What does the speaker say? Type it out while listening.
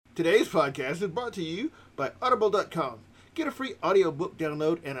Today's podcast is brought to you by Audible.com. Get a free audiobook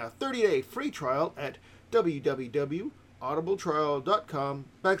download and a 30-day free trial at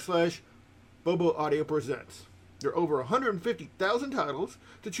www.audibletrial.com/Bobo Audio Presents. There are over 150,000 titles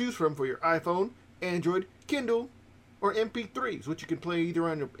to choose from for your iPhone, Android, Kindle, or MP3s, which you can play either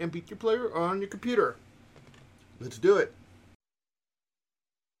on your MP3 player or on your computer. Let's do it.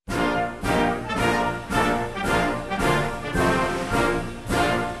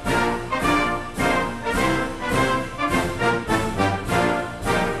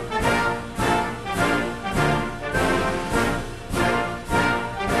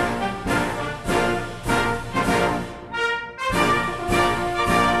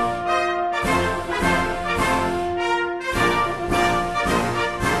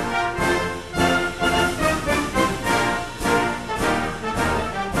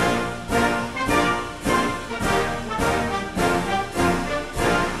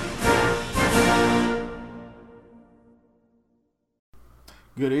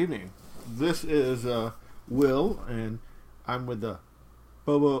 Good evening. This is Will, and I'm with the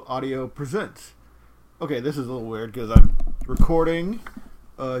Bobo Audio Presents. Okay, this is a little weird because I'm recording,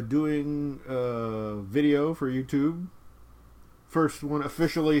 doing video for YouTube. First one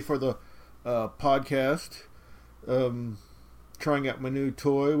officially for the podcast. Trying out my new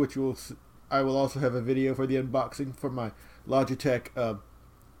toy, which I will also have a video for the unboxing for my Logitech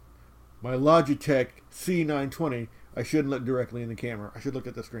C920. I shouldn't look directly in the camera. I should look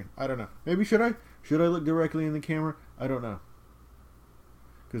at the screen. I don't know. Maybe should I? Should I look directly in the camera? I don't know.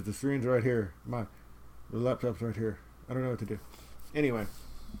 Because the screen's right here. The laptop's right here. I don't know what to do. Anyway.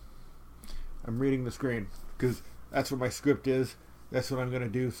 I'm reading the screen. Because that's what my script is. That's what I'm going to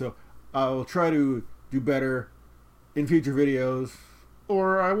do. So I'll try to do better in future videos.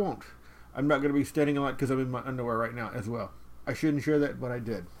 Or I won't. I'm not going to be standing a lot because I'm in my underwear right now as well. I shouldn't share that, but I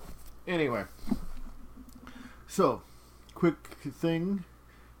did. Anyway. So, quick thing.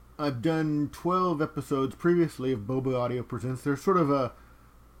 I've done 12 episodes previously of Bobo Audio Presents. There's sort of a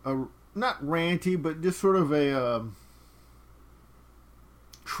not ranty, but just sort of a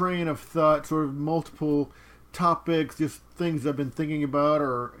train of thought, sort of multiple topics, just things I've been thinking about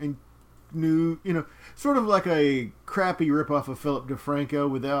or sort of like a crappy ripoff of Philip DeFranco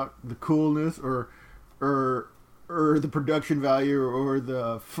without the coolness or the production value or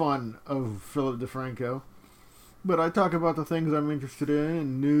the fun of Philip DeFranco. But I talk about the things I'm interested in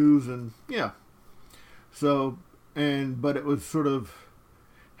and news and yeah. So, but it was sort of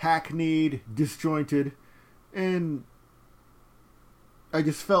hackneyed, disjointed, and I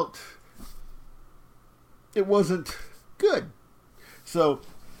just felt it wasn't good. So,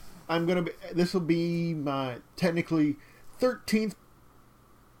 this will be my technically 13th,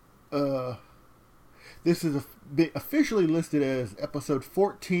 this is officially listed as episode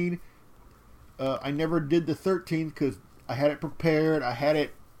 14. I never did the 13th because I had it prepared. I had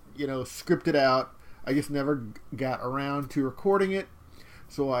it, scripted out. I just never got around to recording it.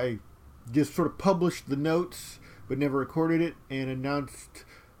 So I just sort of published the notes, but never recorded it, and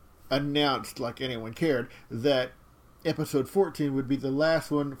announced like anyone cared, that episode 14 would be the last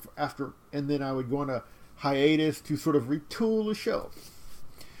one after, and then I would go on a hiatus to sort of retool the show.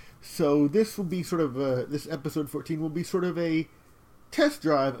 So this will be sort of, this episode 14 will be sort of a test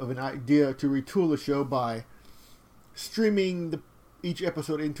drive of an idea to retool the show by streaming each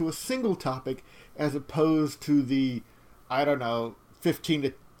episode into a single topic as opposed to the 15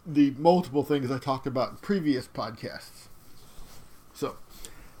 to the multiple things I talked about in previous podcasts. So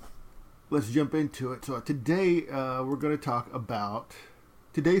let's jump into it. So today we're going to talk about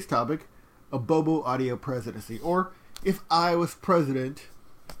today's topic, a Bobo Audio presidency, or if I was president,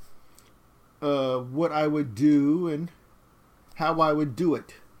 what I would do and how I would do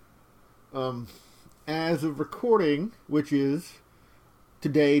it. As of recording, which is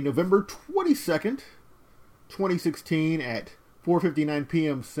today, November 22nd, 2016 at 4:59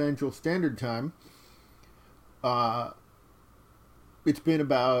 p.m. Central Standard Time, it's been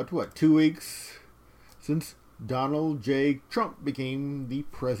about, 2 weeks since Donald J. Trump became the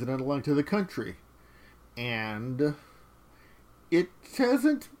president-elect of the country. And it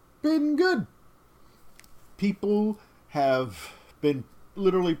hasn't been good. People have been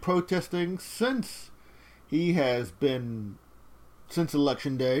literally protesting since election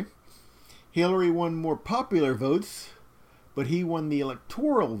day. Hillary won more popular votes, but he won the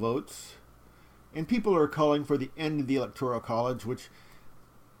electoral votes, and people are calling for the end of the Electoral College, which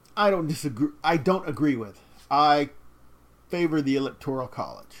I don't agree with. I favor the Electoral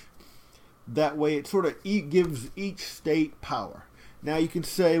College. That way it sort of gives each state power. Now you can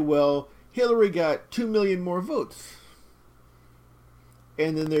say, well, Hillary got 2 million more votes.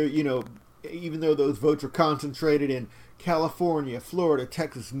 And then there, even though those votes are concentrated in California, Florida,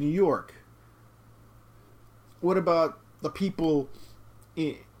 Texas, New York, what about the people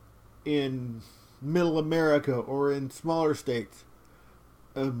in Middle America or in smaller states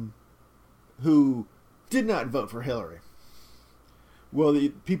who did not vote for Hillary? Well, the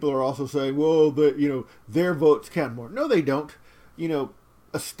people are also saying, well, their votes count more. No, they don't.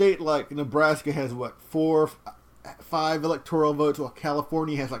 A state like Nebraska has, 5 electoral votes, while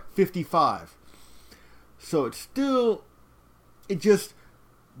California has 55. So it just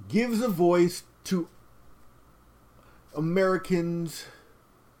gives a voice to Americans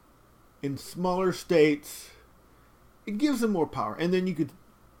in smaller states. It gives them more power. And then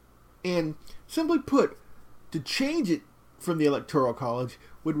and simply put, to change it from the Electoral College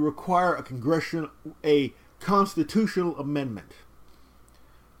would require a constitutional amendment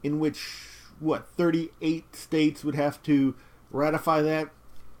in which, 38 states would have to ratify that.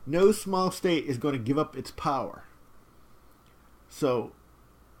 No small state is going to give up its power. So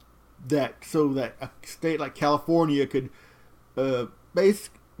that a state like California could, that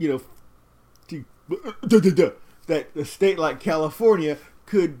a state like California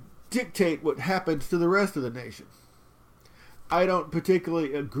could dictate what happens to the rest of the nation. I don't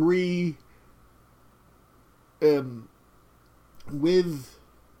particularly agree with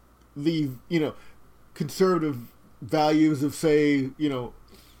the conservative values of, say, the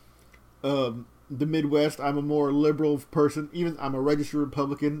Midwest. I'm a more liberal person. Even I'm a registered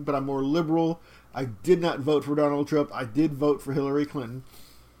Republican, but I'm more liberal. I did not vote for Donald Trump. I did vote for Hillary Clinton,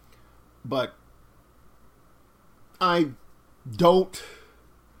 but I don't.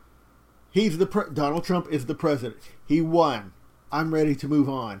 Donald Trump is the president. He won. I'm ready to move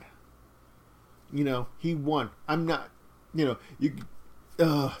on. He won. I'm not.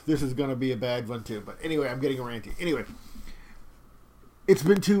 This is going to be a bad one too. But anyway, I'm getting ranty. Anyway, it's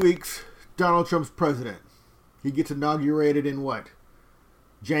been 2 weeks. Donald Trump's president. He gets inaugurated in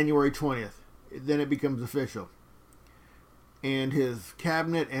January 20th. Then it becomes official. And his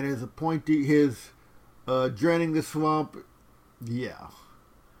cabinet and his appointee, draining the swamp, yeah.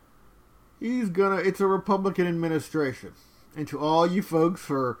 It's a Republican administration. And to all you folks,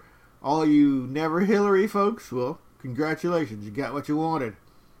 for all you never Hillary folks, well, congratulations, you got what you wanted.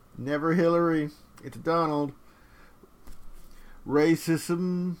 Never Hillary, it's Donald.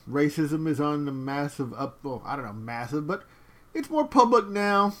 Racism is on the massive massive, but it's more public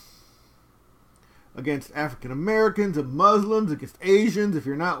now. Against African Americans and Muslims, against Asians. If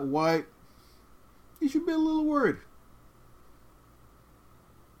you're not white, you should be a little worried.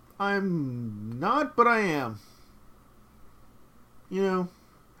 I'm not, but I am.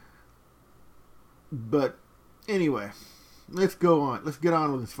 But anyway, let's go on. Let's get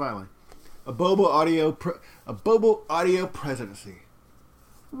on with this filing. A Bobo Audio presidency.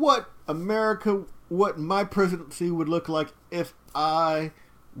 What my presidency would look like if I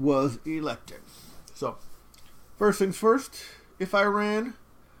was elected. So, first things first, if I ran,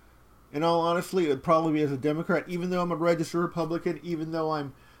 in all honesty, it would probably be as a Democrat, even though I'm a registered Republican, even though I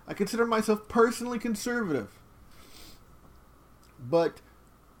consider myself personally conservative. But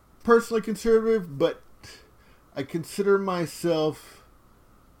I consider myself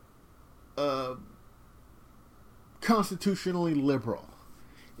constitutionally liberal,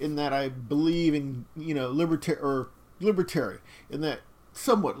 in that I believe in libertarian, in that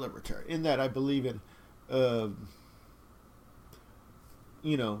somewhat libertarian, in that I believe in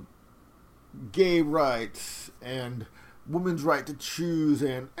gay rights and women's right to choose,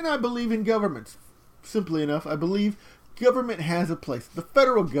 and I believe in governments. Simply enough, I believe government has a place. The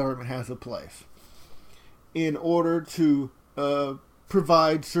federal government has a place in order to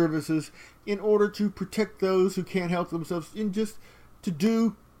provide services, in order to protect those who can't help themselves, and just to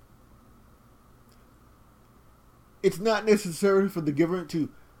do. It's not necessary for the government to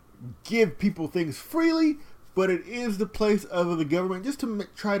give people things freely, but it is the place of the government just to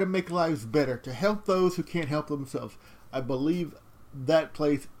try to make lives better, to help those who can't help themselves. I believe that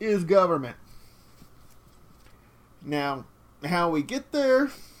place is government. Now, how we get there?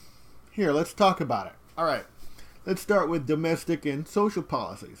 Here, let's talk about it. All right, let's start with domestic and social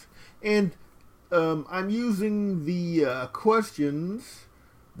policies. And I'm using the questions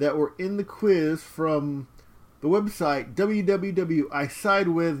that were in the quiz from the website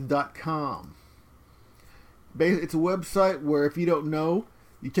www.isidewith.com. It's a website where, if you don't know,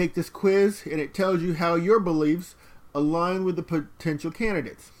 you take this quiz and it tells you how your beliefs align with the potential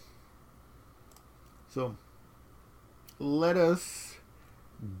candidates. So, let us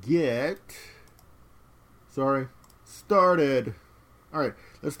get started. Alright,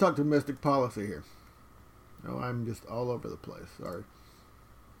 let's talk domestic policy here. No, I'm just all over the place. Sorry.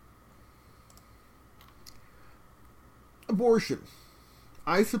 abortion.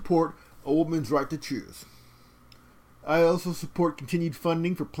 I support a woman's right to choose. I also support continued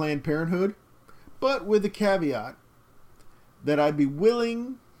funding for Planned Parenthood, but with the caveat that I'd be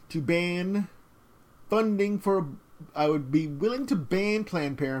willing to ban funding for... I would be willing to ban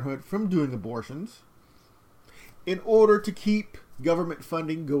Planned Parenthood from doing abortions in order to keep government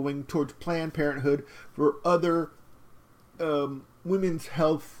funding going towards Planned Parenthood for other women's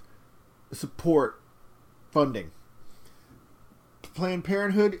health support funding. Planned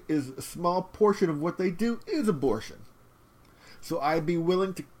Parenthood is a small portion of what they do is abortion. So I'd be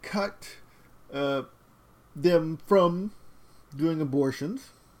willing to cut them from doing abortions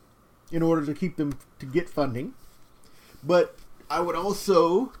in order to keep them to get funding. But I would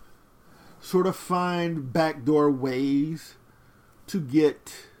also sort of find backdoor ways to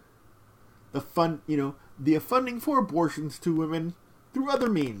get the funding for abortions to women through other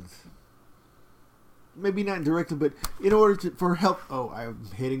means. Maybe not directly, but in order for help. Oh, I'm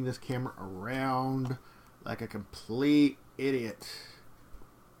hitting this camera around like a complete idiot.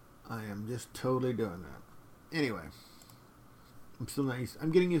 I am just totally doing that. Anyway,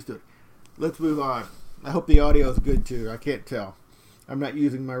 I'm getting used to it. Let's move on. I hope the audio is good too. I can't tell. I'm not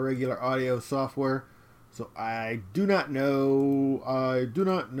using my regular audio software, so I do not know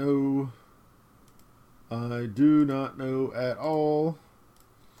at all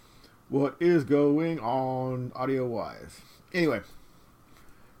what is going on audio-wise. Anyway,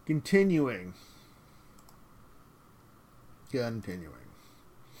 continuing. Gay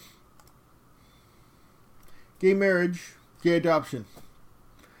marriage, gay adoption.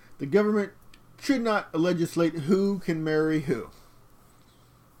 The government should not legislate who can marry who.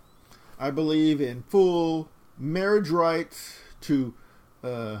 I believe in full marriage rights to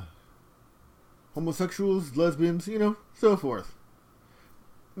homosexuals, lesbians, so forth.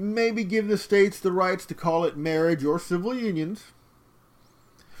 Maybe give the states the rights to call it marriage or civil unions,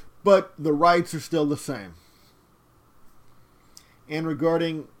 but the rights are still the same. And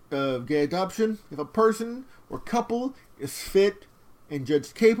regarding gay adoption, if a person or couple is fit and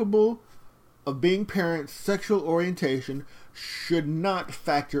judged capable of being parents, sexual orientation should not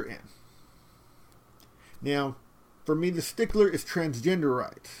factor in. Now, for me, the stickler is transgender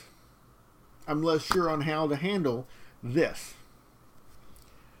rights. I'm less sure on how to handle this.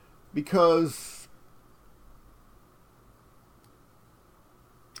 Because,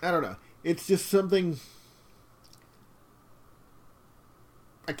 I don't know, it's just something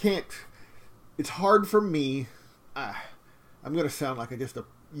I can't, it's hard for me, I'm going to sound like just a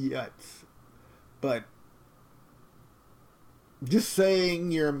yutz, but just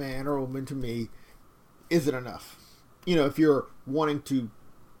saying you're a man or a woman to me isn't enough. If you're wanting to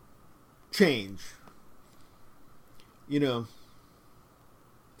change,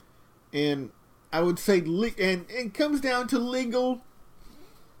 and I would say, and it comes down to legal.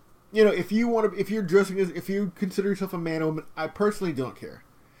 If you're dressing if you consider yourself a man or woman, I personally don't care.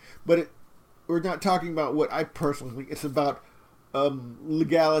 But we're not talking about what I personally think. It's about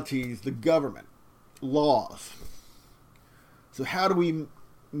legalities, the government, laws. So how do we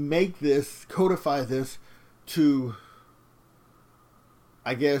make this, codify this to,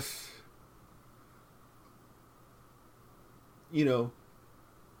 I guess,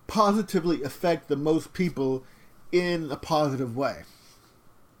 positively affect the most people in a positive way?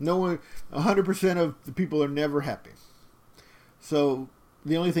 No one, 100% of the people are never happy. So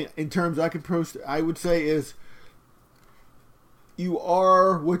the only thing in terms I would say is you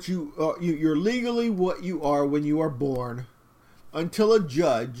are what you are. You're legally what you are when you are born, until a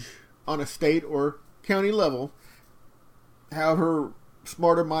judge on a state or county level, however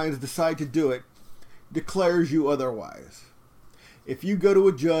smarter minds decide to do it, declares you otherwise. If you go to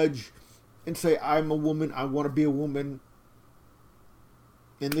a judge and say, I'm a woman, I want to be a woman,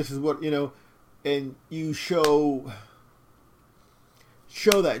 and this is what, and you show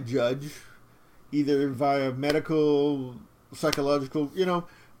that judge, either via medical, psychological,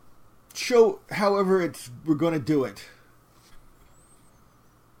 show however we're going to do it.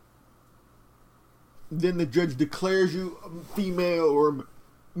 Then the judge declares you female or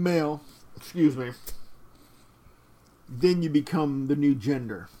male, then you become the new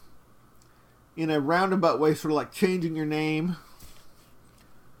gender. In a roundabout way, sort of like changing your name.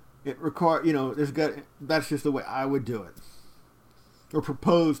 It requires, that's just the way I would do it. Or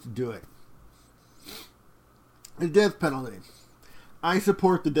propose to do it. The death penalty. I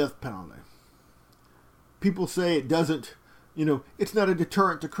support the death penalty. People say it doesn't, it's not a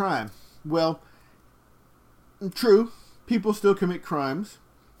deterrent to crime. Well, true, people still commit crimes,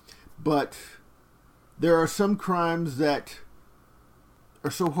 but there are some crimes that are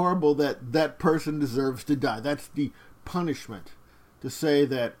so horrible that that person deserves to die. That's the punishment to say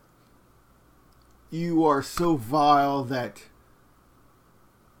that you are so vile that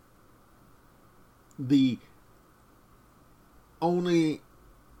the only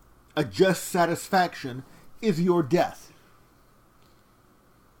a just satisfaction is your death.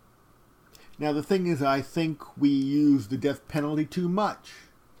 Now the thing is, I think we use the death penalty too much.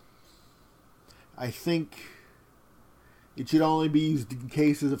 I think it should only be used in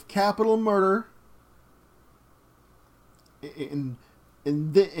cases of capital murder and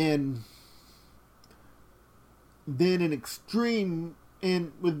then in extreme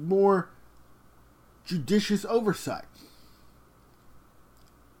and with more judicious oversight.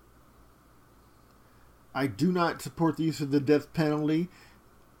 I do not support the use of the death penalty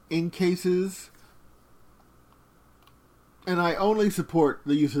in cases, and I only support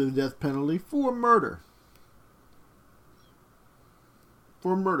the use of the death penalty for murder.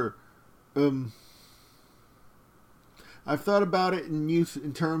 For murder. I've thought about it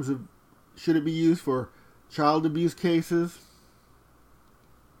in terms of should it be used for child abuse cases,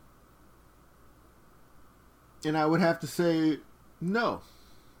 and I would have to say no.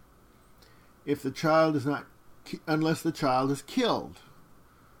 If the child is not, unless the child is killed.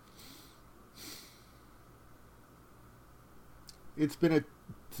 It's a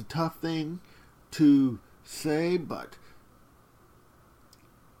tough thing to say, but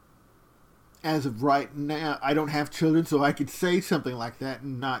as of right now, I don't have children, so I could say something like that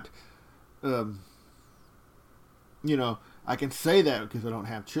and not, I can say that because I don't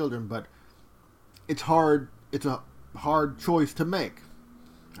have children, but it's hard. It's a hard choice to make.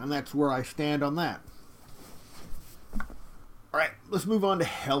 And that's where I stand on that. Alright, let's move on to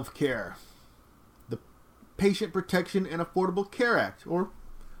healthcare. The Patient Protection and Affordable Care Act, or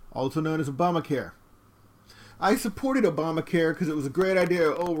also known as Obamacare. I supported Obamacare because it was a great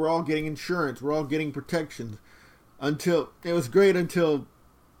idea. Oh, we're all getting insurance. We're all getting protections. It was great until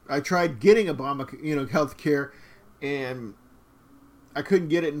I tried getting Obamacare, healthcare, and I couldn't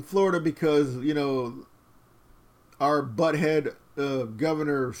get it in Florida because, our butthead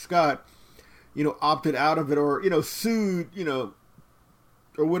Governor Scott, opted out of it or, sued,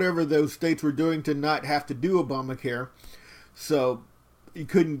 or whatever those states were doing to not have to do Obamacare. So you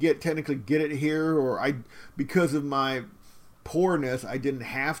couldn't technically get it here, or because of my poorness, I didn't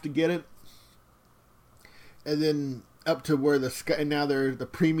have to get it. And then up to where and now the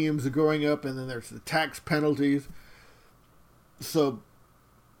premiums are going up, and then there's the tax penalties. So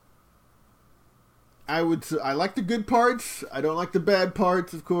I like the good parts. I don't like the bad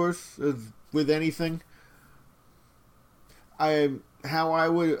parts, of course, as with anything. How I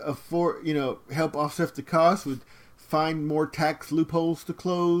would afford, help offset the cost would find more tax loopholes to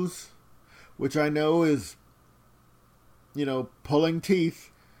close, which I know is, pulling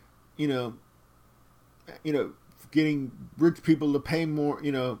teeth, getting rich people to pay more,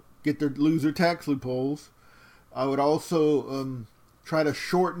 lose their tax loopholes. I would also try to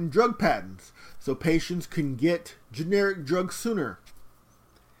shorten drug patents so patients can get generic drugs sooner.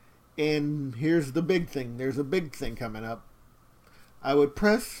 And here's the big thing. There's a big thing coming up. I would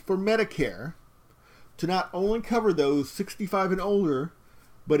press for Medicare to not only cover those 65 and older,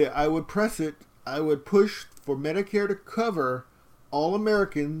 but I would push for Medicare to cover all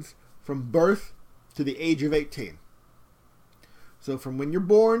Americans from birth to the age of 18. So from when you're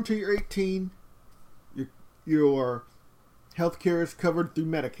born to you're 18, your health care is covered through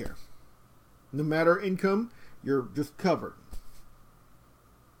Medicare. No matter income, you're just covered.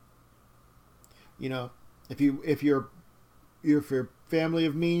 If you're a family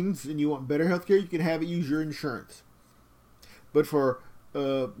of means and you want better health care, you can use your insurance. But for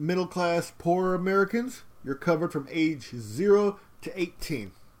middle class, poor Americans, you're covered from age 0 to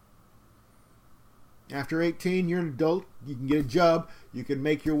 18. After 18, you're an adult. You can get a job. You can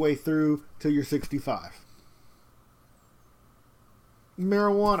make your way through till you're 65.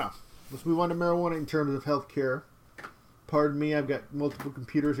 Marijuana. Let's move on to marijuana in terms of healthcare. Pardon me, I've got multiple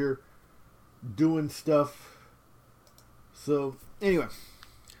computers here doing stuff. So, anyway.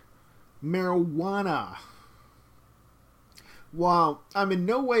 Marijuana. While I'm in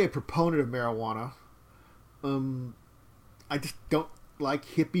no way a proponent of marijuana, I just don't like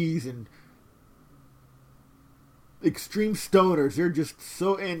hippies and extreme stoners. They're just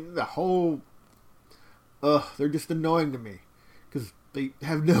so, and the whole, they're just annoying to me. Because they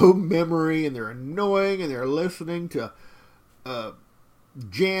have no memory, and they're annoying, and they're listening to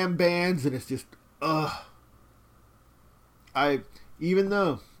jam bands, and it's just, even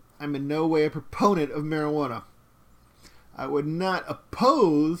though I'm in no way a proponent of marijuana, I would not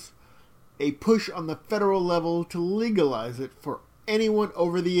oppose a push on the federal level to legalize it for anyone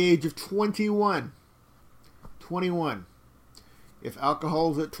over the age of 21. 21. If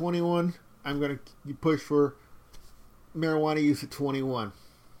alcohol's at 21, I'm going to push for marijuana use at 21.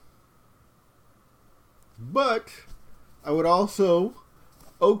 But I would also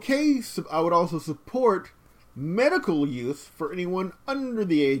support medical use for anyone under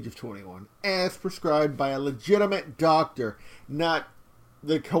the age of 21, as prescribed by a legitimate doctor, not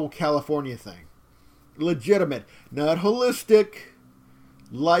the whole California thing. Legitimate, not holistic,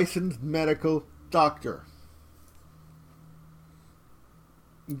 licensed medical doctor.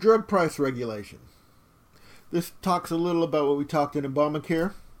 Drug price regulation. This talks a little about what we talked in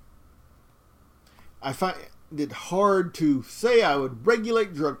Obamacare. I find it hard to say I would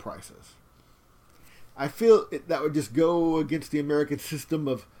regulate drug prices. I feel that would just go against the American system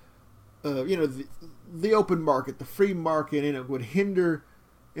of, the open market, the free market, and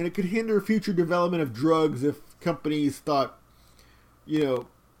it could hinder future development of drugs if companies thought,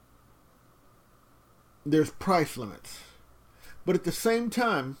 there's price limits. But at the same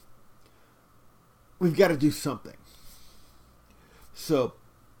time, we've got to do something. So,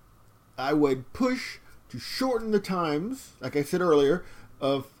 I would push to shorten the times, like I said earlier,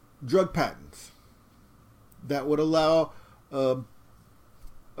 of drug patents. That would allow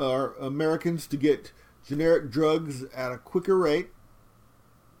our Americans to get generic drugs at a quicker rate.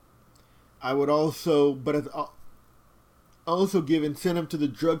 I would also give incentive to the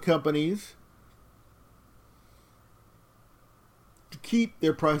drug companies to keep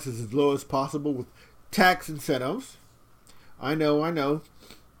their prices as low as possible with tax incentives. I know.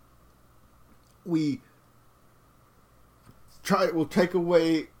 We'll take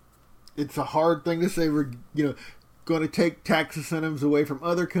away. It's a hard thing to say. We're going to take tax incentives away from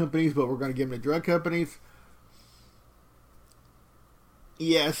other companies, but we're going to give them to drug companies.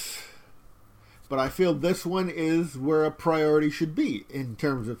 Yes, but I feel this one is where a priority should be in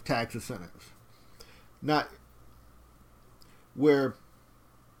terms of tax incentives, not where.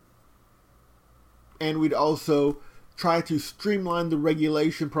 And we'd also try to streamline the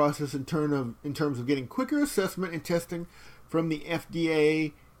regulation process in terms of getting quicker assessment and testing from the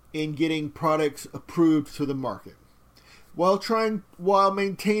FDA in getting products approved to the market, while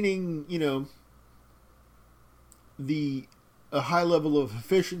maintaining, a high level of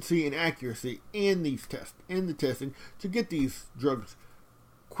efficiency and accuracy in the testing to get these drugs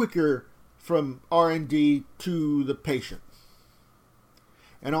quicker from R&D to the patient.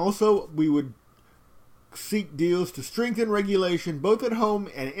 And also, we would seek deals to strengthen regulation both at home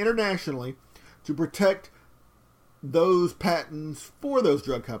and internationally to protect those patents for those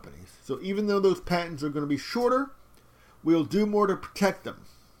drug companies. So even though those patents are going to be shorter, we'll do more to protect them.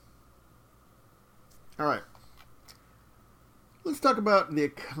 All right. Let's talk about the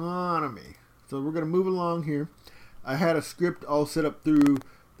economy. So we're going to move along here. I had a script all set up through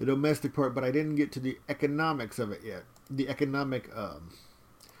the domestic part, but I didn't get to the economics of it yet. The economic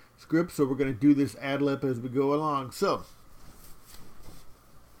script. So we're going to do this ad lib as we go along. So,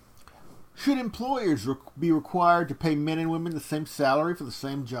 should employers be required to pay men and women the same salary for the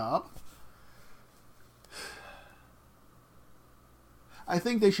same job? I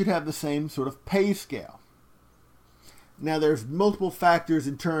think they should have the same sort of pay scale. Now, there's multiple factors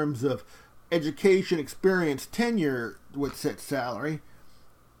in terms of education, experience, tenure would set salary.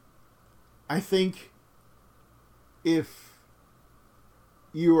 I think if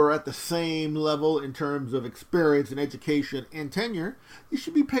you are at the same level in terms of experience and education and tenure, you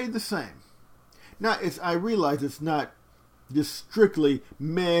should be paid the same. Now, I realize it's not just strictly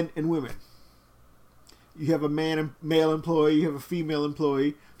men and women. You have a male employee, you have a female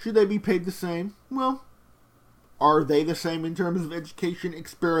employee. Should they be paid the same? Well, are they the same in terms of education,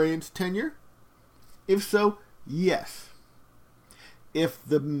 experience, tenure? If so, yes. If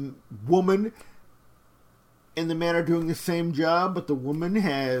the woman and the man are doing the same job, but the woman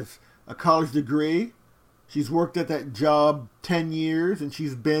has a college degree, she's worked at that job 10 years, and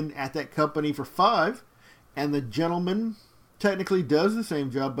she's been at that company for 5, and the gentleman technically does the same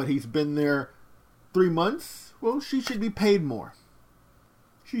job, but he's been there 3 months, well, she should be paid more.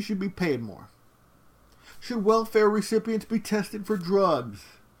 She should be paid more. Should welfare recipients be tested for drugs?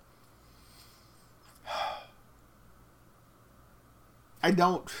 I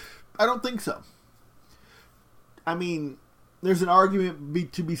don't think so. I mean, there's an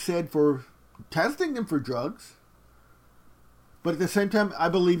argument to be said for testing them for drugs. But at the same time, I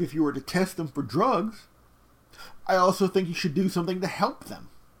believe if you were to test them for drugs, I also think you should do something to help them.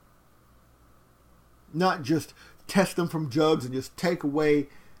 Not just test them from drugs and just take away,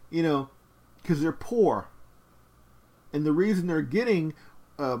 because they're poor. And the reason they're getting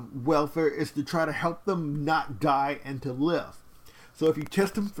welfare is to try to help them not die and to live. So if you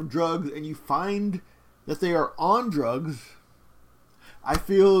test them for drugs and you find that they are on drugs, I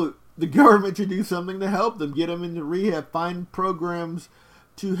feel the government should do something to help them, get them into rehab, find programs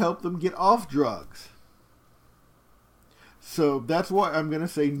to help them get off drugs. So that's why I'm going to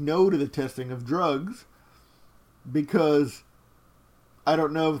say no to the testing of drugs, because I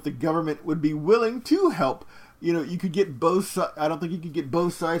don't know if the government would be willing to help. You know, you could get both sides. I don't think you could get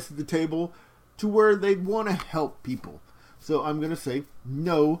both sides of the table to where they'd want to help people. So I'm going to say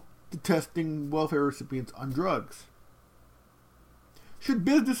no to testing welfare recipients on drugs. Should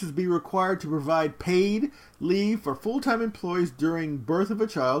businesses be required to provide paid leave for full-time employees during birth of a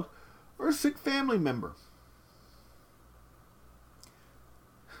child or a sick family member?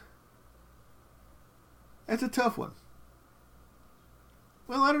 That's a tough one.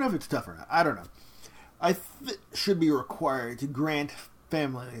 Well, I don't know if it's tough or not. I don't know. Should be required to grant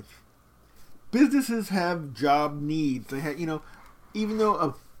family leave. Businesses have job needs. They have, even though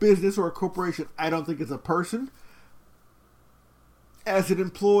a business or a corporation, I don't think is a person. As an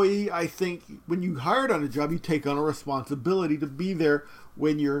employee, I think when you hired on a job, you take on a responsibility to be there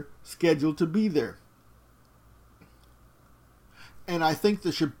when you're scheduled to be there. And I think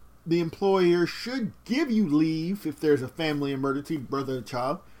the employer should give you leave if there's a family emergency, birth of a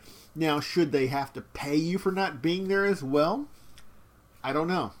child. Now, should they have to pay you for not being there as well? I don't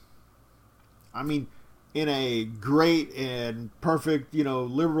know. I mean, in a great and perfect,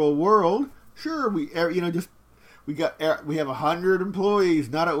 liberal world, sure, we have 100 employees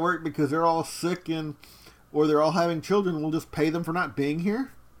not at work because they're all sick or they're all having children. We'll just pay them for not being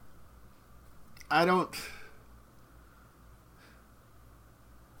here. I'd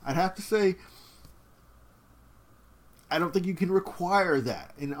have to say, I don't think you can require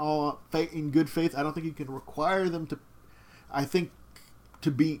that in good faith. I don't think you can require them to. I think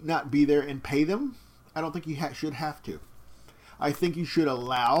to not be there and pay them. I don't think you should have to. I think you should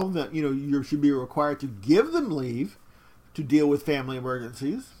allow that. You should be required to give them leave to deal with family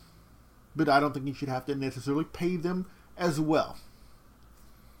emergencies, but I don't think you should have to necessarily pay them as well.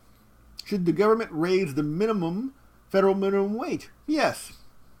 Should the government raise the federal minimum wage? Yes.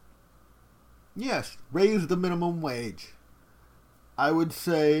 Yes, raise the minimum wage. I would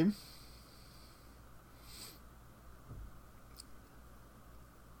say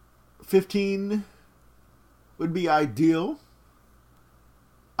 $15 would be ideal.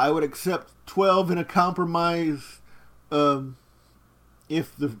 I would accept 12 in a compromise.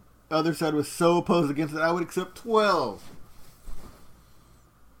 If the other side was so opposed against it, I would accept 12.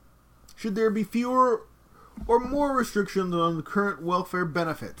 Should there be fewer or more restrictions on the current welfare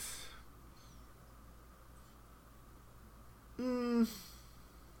benefits?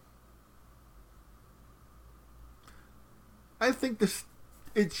 I think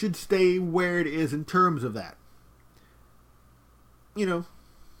it should stay where it is in terms of that.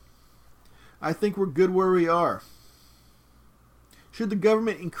 I think we're good where we are. Should the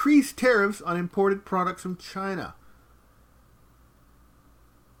government increase tariffs on imported products from China?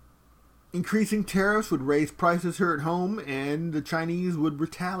 Increasing tariffs would raise prices here at home, and the Chinese would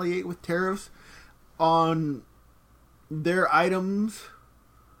retaliate with tariffs on their items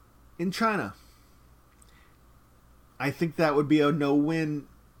in China. I think that would be a no-win,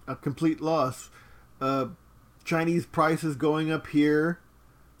 a complete loss. Chinese prices going up here,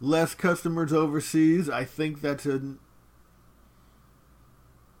 less customers overseas. I think that's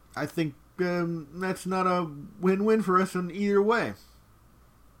not a win-win for us in either way.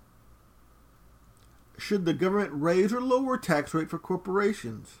 Should the government raise or lower tax rate for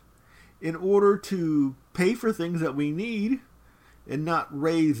corporations in order to pay for things that we need and not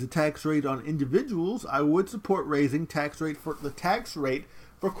raise the tax rate on individuals? I would support raising the tax rate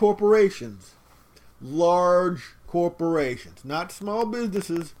for corporations. Large corporations, not small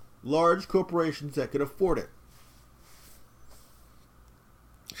businesses, large corporations that could afford it.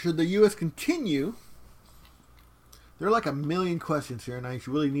 Should the U.S. continue? There are like a million questions here, and I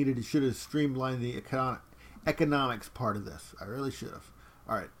really should have streamlined the economics part of this. I really should have.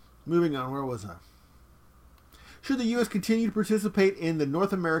 All right, moving on. Where was I? Should the U.S. continue to participate in the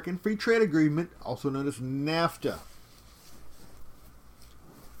North American Free Trade Agreement, also known as NAFTA?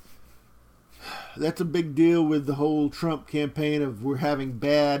 That's a big deal with the whole Trump campaign of we're having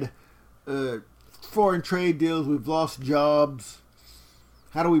bad foreign trade deals. We've lost jobs.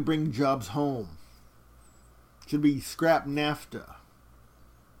 How do we bring jobs home? Should we scrap NAFTA?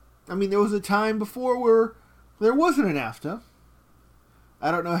 I mean, there was a time before where there wasn't a NAFTA.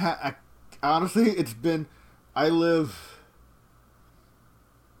 I don't know how. Honestly, I live,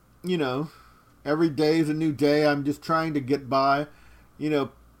 every day is a new day. I'm just trying to get by.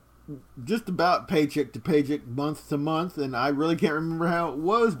 just about paycheck to paycheck, month to month, and I really can't remember how it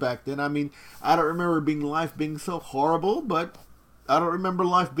was back then. I mean, I don't remember life being so horrible, but I don't remember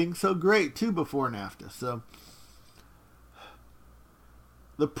life being so great too before NAFTA. So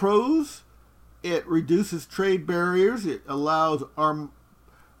the pros: it reduces trade barriers. It allows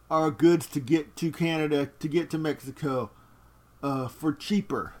our goods to get to Canada, to get to Mexico for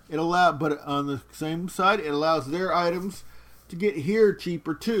cheaper. But on the same side, it allows their items to get here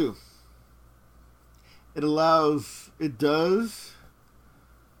cheaper too. It does,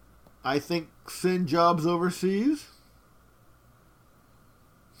 I think, send jobs overseas.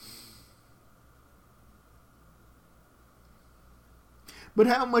 But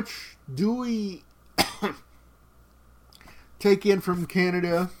how much do we take in from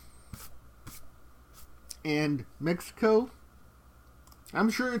Canada and Mexico? I'm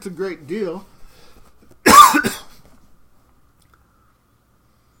sure it's a great deal.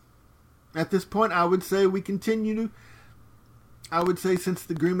 At this point, I would say since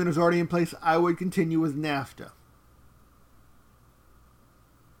the agreement is already in place, I would continue with NAFTA.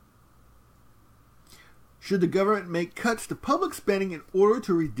 Should the government make cuts to public spending in order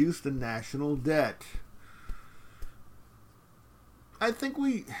to reduce the national debt? I think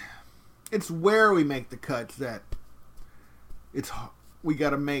it's where we make the cuts that we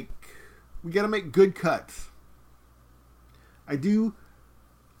gotta make good cuts.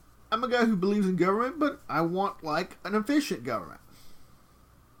 I'm a guy who believes in government, but I want an efficient government.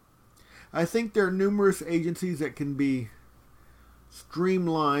 I think there are numerous agencies that can be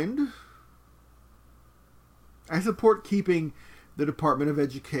streamlined. I support keeping the Department of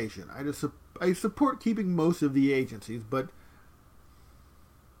Education. I support keeping most of the agencies, but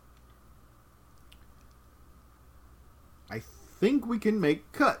I think we can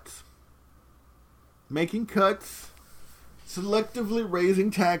make cuts. Making cuts, selectively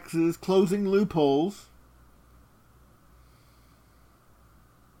raising taxes, closing loopholes,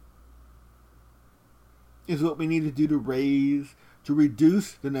 is what we need to do to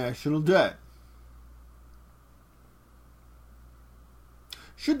reduce the national debt.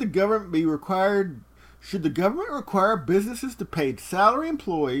 Should the government require businesses to pay salary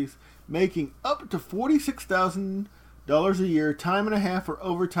employees making up to $46,000 a year, time and a half, or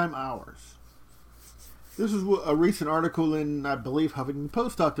overtime hours? This is a recent article in, I believe, Huffington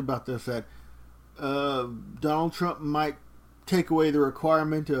Post talked about this, that Donald Trump might take away the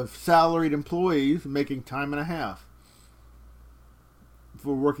requirement of salaried employees making time and a half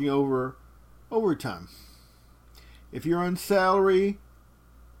for working overtime. If you're on salary,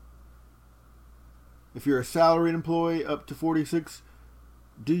 if you're a salaried employee up to 46,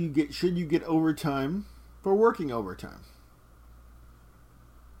 should you get overtime for working overtime?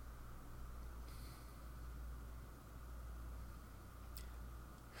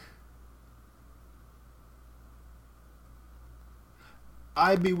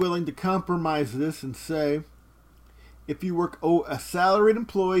 I'd be willing to compromise this and say, if you work a salaried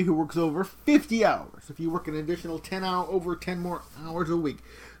employee who works over 50 hours, if you work an additional over 10 more hours a week,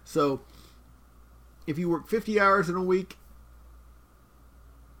 so if you work 50 hours in a week,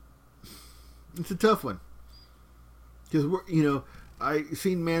 it's a tough one. Because I've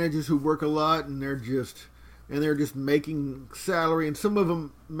seen managers who work a lot and they're just making salary, and some of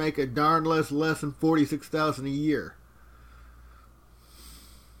them make a darn less than $46,000 a year.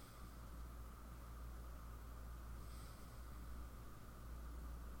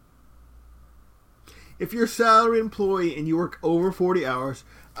 If you're a salaried employee and you work over 40 hours,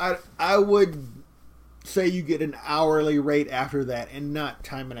 I would say you get an hourly rate after that and not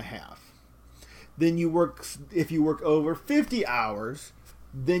time and a half. Then if you work over 50 hours,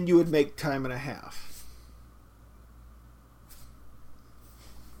 then you would make time and a half.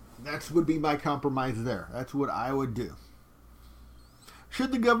 That would be my compromise there. That's what I would do.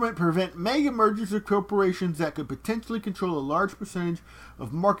 Should the government prevent mega mergers of corporations that could potentially control a large percentage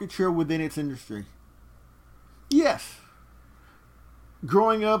of market share within its industry? Yes.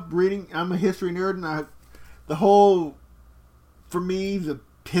 Growing up, reading, I'm a history nerd, and the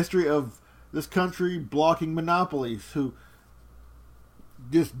history of this country blocking monopolies who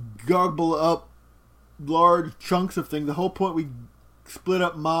just gobble up large chunks of things. The whole point we split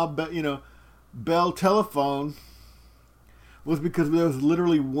up Bell Telephone was because there was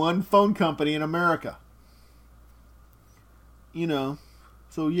literally one phone company in America.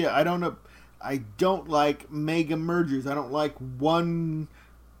 So yeah, I don't like mega mergers. I don't like one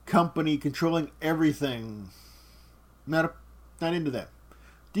company controlling everything. Not into that.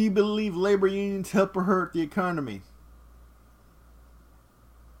 Do you believe labor unions help or hurt the economy?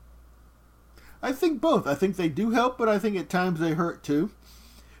 I think both. I think they do help, but I think at times they hurt too.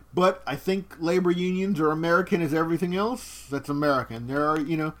 But I think labor unions are American as everything else that's American. There are,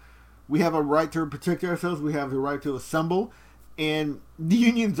 we have a right to protect ourselves. We have the right to assemble. And the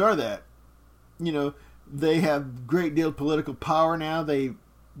unions are that. They have great deal of political power now.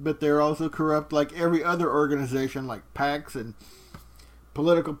 But they're also corrupt like every other organization, like PACs and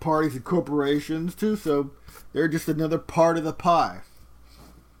political parties and corporations too. So they're just another part of the pie.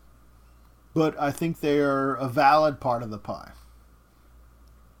 But I think they are a valid part of the pie.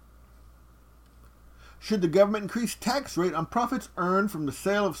 Should the government increase tax rate on profits earned from the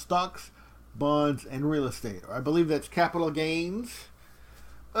sale of stocks, bonds, and real estate? I believe that's capital gains.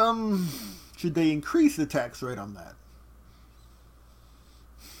 Should they increase the tax rate on that?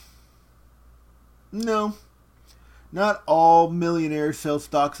 No. Not all millionaires sell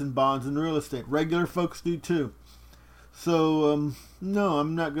stocks and bonds and real estate. Regular folks do too. So, no,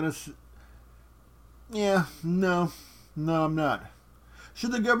 I'm not going to... No, I'm not.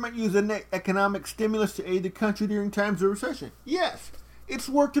 Should the government use an economic stimulus to aid the country during times of recession? Yes. It's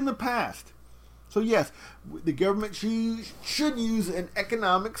worked in the past. So yes, the government should use an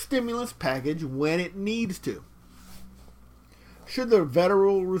economic stimulus package when it needs to. Should the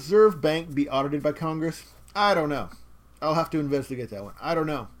Federal Reserve Bank be audited by Congress? I don't know. I'll have to investigate that one. I don't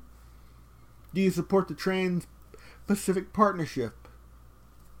know. Do you support the Trans-Pacific Partnership?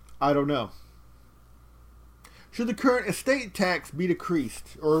 I don't know. Should the current estate tax be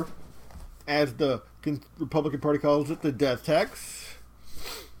decreased? Or, as the Republican Party calls it, the death tax?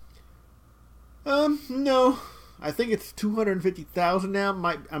 No. I think it's $250,000 now.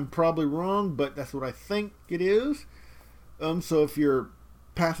 I'm probably wrong, but that's what I think it is. So if you're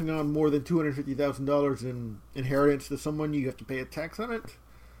passing on more than $250,000 in inheritance to someone, you have to pay a tax on it.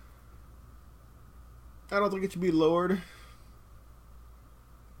 I don't think it should be lowered.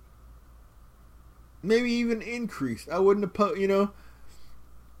 Maybe even increased. I wouldn't oppose,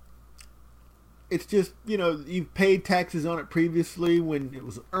 it's just, you've paid taxes on it previously when it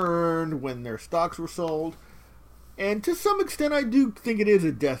was earned, when their stocks were sold. And to some extent, I do think it is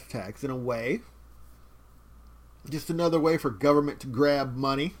a death tax in a way. Just another way for government to grab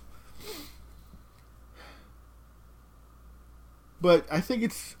money. But I think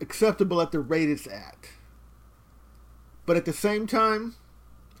it's acceptable at the rate it's at. But at the same time,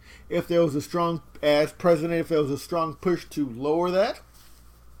 if there was a strong push to lower that,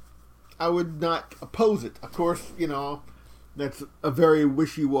 I would not oppose it. Of course, that's a very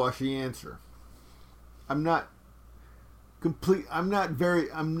wishy-washy answer. I'm not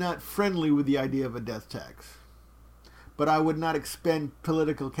friendly with the idea of a death tax. But I would not expend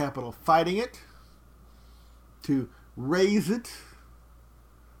political capital fighting it to raise it.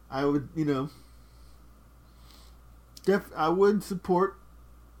 I would, I would support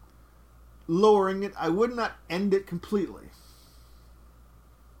lowering it. I would not end it completely.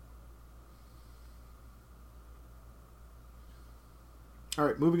 All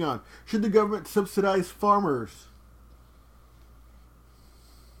right, moving on. Should the government subsidize farmers?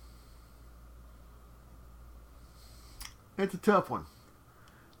 That's a tough one.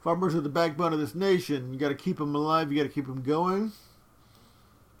 Farmers are the backbone of this nation. You got to keep them alive. You got to keep them going.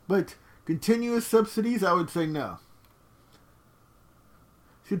 But continuous subsidies, I would say no.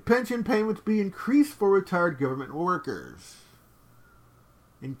 Should pension payments be increased for retired government workers?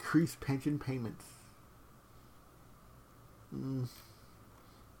 Increase pension payments.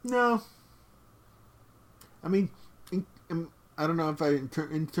 No. I mean, I don't know if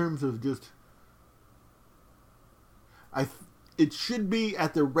in terms of just... it should be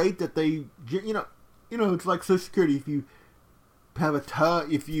at the rate that they, it's like Social Security. If you have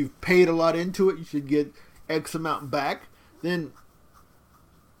if you've paid a lot into it, you should get X amount back. Then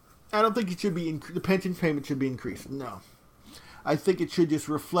I don't think it should be the pension payment should be increased. No, I think it should just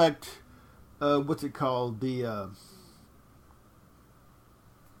reflect what's it called, the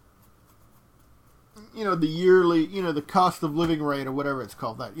the yearly, the cost of living rate or whatever it's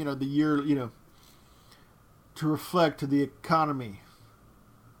called. That the year, to reflect the economy.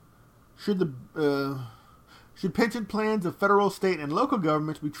 Should pension plans of federal, state, and local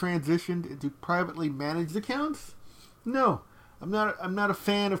governments be transitioned into privately managed accounts? No, I'm not a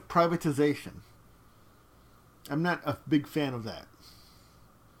fan of privatization. I'm not a big fan of that.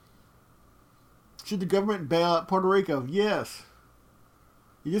 Should the government bail out Puerto Rico? Yes.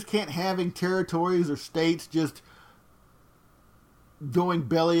 You just can't having territories or states just going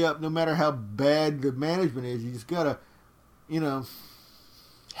belly up no matter how bad the management is. You just gotta,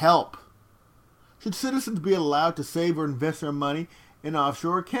 help. Should citizens be allowed to save or invest their money in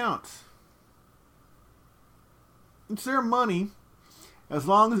offshore accounts? It's their money. As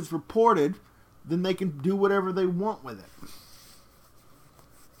long as it's reported, then they can do whatever they want with it.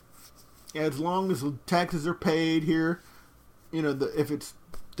 as long as the taxes are paid here, if it's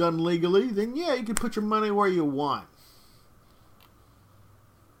done legally, then yeah, you can put your money where you want.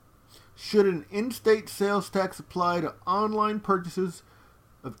 Should an in-state sales tax apply to online purchases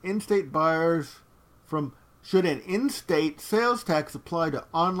of in-state buyers from... Should an in-state sales tax apply to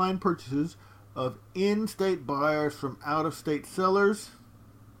online purchases of in-state buyers from out-of-state sellers?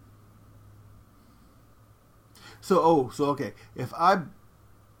 So okay. If I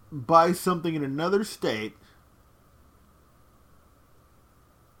buy something in another state,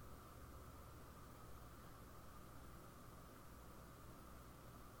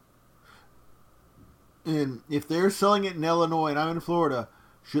 and if they're selling it in Illinois and I'm in Florida,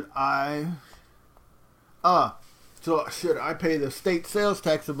 should I pay the state sales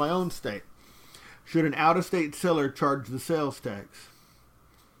tax of my own state? Should an out-of-state seller charge the sales tax?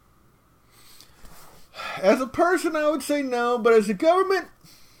 As a person, I would say no, but as a government,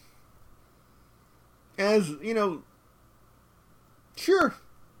 sure,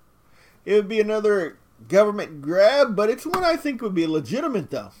 it would be another government grab, but it's one I think would be legitimate,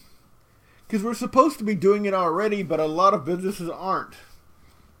 though. Because we're supposed to be doing it already, but a lot of businesses aren't.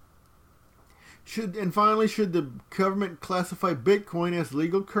 Should the government classify Bitcoin as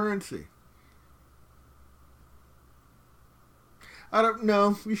legal currency? I don't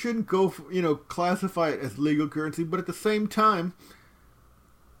know. We shouldn't classify it as legal currency, but at the same time,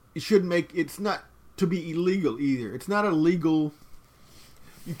 it's not to be illegal either. It's not illegal.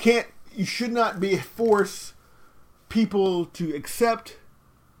 You should not force people to accept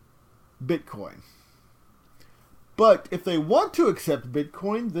Bitcoin. But if they want to accept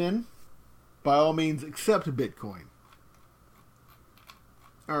Bitcoin, then by all means accept Bitcoin.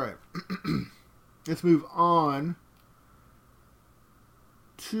 Alright. Let's move on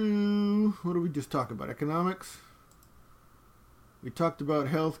to... What did we just talk about? Economics? We talked about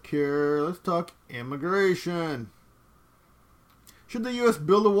healthcare. Let's talk immigration. Should the U.S.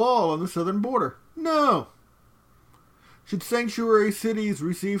 build a wall on the southern border? No. Should sanctuary cities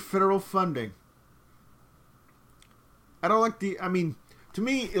receive federal funding? I don't like to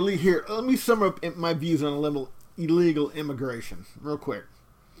me, here, let me sum up my views on illegal immigration real quick.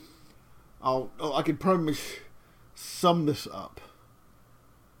 I could probably sum this up.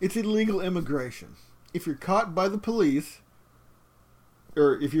 It's illegal immigration. If you're caught by the police,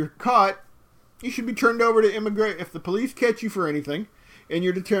 or if you're caught, you should be turned over to immigrate. If the police catch you for anything, and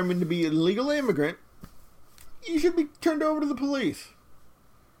you're determined to be an illegal immigrant, you should be turned over to the police.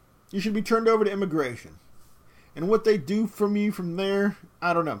 You should be turned over to immigration. And what they do from you from there,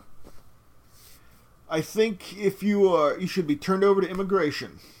 I don't know. I think if you should be turned over to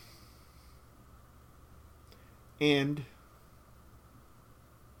immigration. And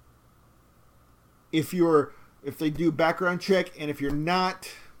if they do background check, and if you're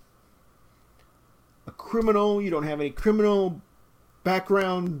not a criminal, you don't have any criminal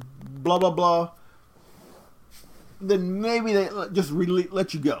background, blah blah blah, then maybe they just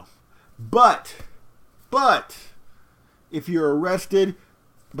let you go. But if you're arrested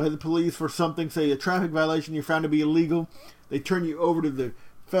by the police for something, say a traffic violation, you're found to be illegal, they turn you over to the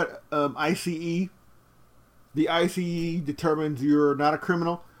ICE. The ICE determines you're not a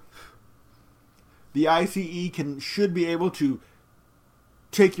criminal. The ICE should be able to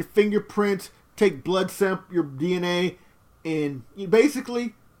take your fingerprints, take blood sample, your DNA, and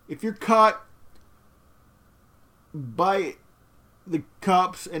basically, if you're caught by the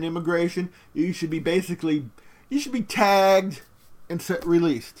cops and immigration, you should be tagged and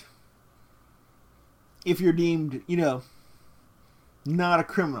released. If you're deemed, not a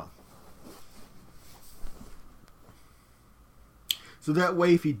criminal. So that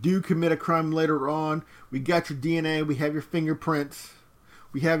way, if you do commit a crime later on, we got your DNA, we have your fingerprints,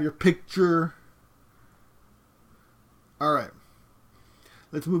 we have your picture. Alright.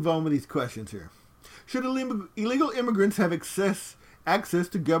 Let's move on with these questions here. Should illegal immigrants have access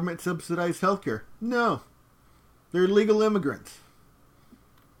to government-subsidized healthcare? No. They're legal immigrants.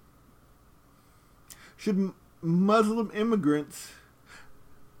 Should Muslim immigrants...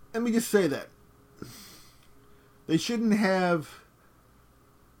 Let me just say that. They shouldn't have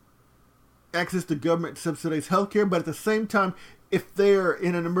access to government-subsidized healthcare, but at the same time, if they're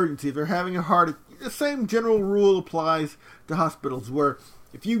in an emergency, if they're having a heart attack, the same general rule applies to hospitals, where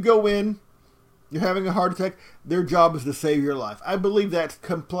if you go in, you're having a heart attack, their job is to save your life. I believe that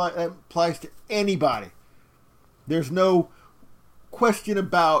applies to anybody. There's no question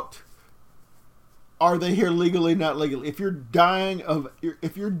about, are they here legally, not legally. If you're dying,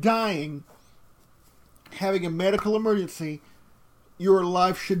 having a medical emergency, your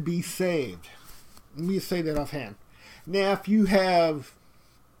life should be saved. Let me say that offhand. Now, if you have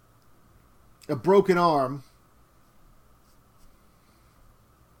a broken arm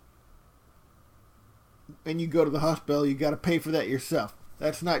and you go to the hospital, you got to pay for that yourself.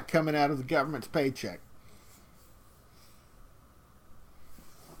 That's not coming out of the government's paycheck.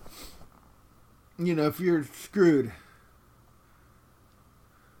 You know, if you're screwed,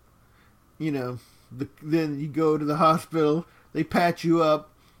 you know, then you go to the hospital, they patch you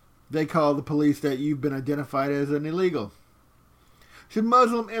up, they call the police that you've been identified as an illegal. Should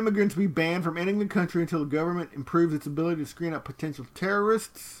Muslim immigrants be banned from entering the country until the government improves its ability to screen out potential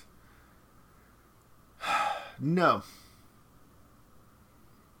terrorists? No.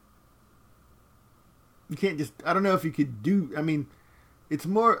 You can't just, I don't know if you could do, I mean, it's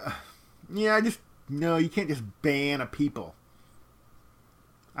more, no, you can't just ban a people.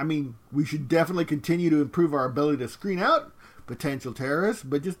 I mean, we should definitely continue to improve our ability to screen out potential terrorists,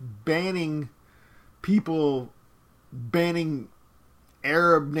 but just banning people, banning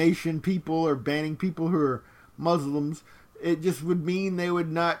Arab nation people or banning people who are Muslims, it just would mean they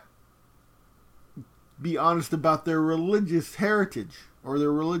would not be honest about their religious heritage or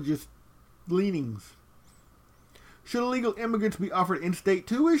their religious leanings. Should illegal immigrants be offered in-state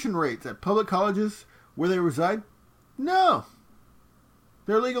tuition rates at public colleges where they reside? No.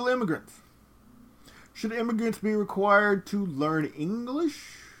 They're legal immigrants. Should immigrants be required to learn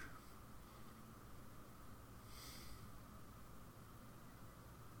English?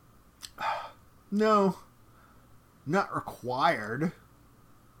 No. Not required.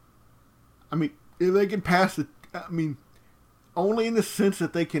 I mean, if they can pass the... I mean, only in the sense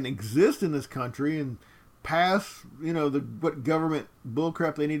that they can exist in this country and pass, you know, what government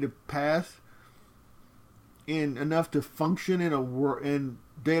bullcrap they need to pass in enough to function in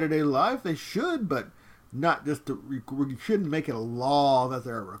day-to-day life, they should, but not just we shouldn't make it a law that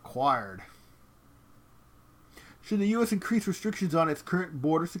they're required. Should the U.S. increase restrictions on its current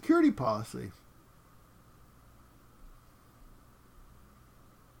border security policy?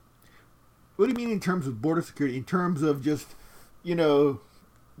 What do you mean in terms of border security? In terms of just, you know,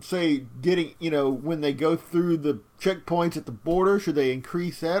 say getting, you know, when they go through the checkpoints at the border, should they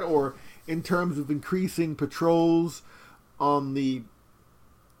increase that? Or in terms of increasing patrols on the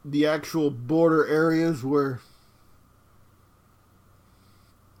actual border areas where,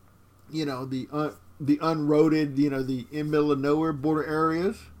 you know, the unroaded, you know, the in middle of nowhere border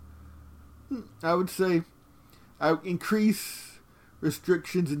areas? I would say I would increase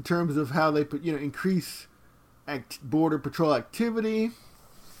restrictions in terms of how they put, you know, increase border patrol activity.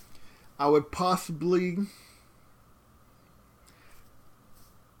 I would possibly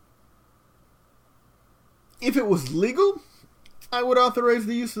if it was legal, I would authorize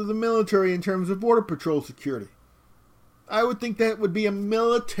the use of the military in terms of border patrol security. I would think that would be a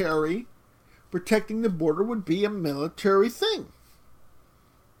military, protecting the border would be a military thing.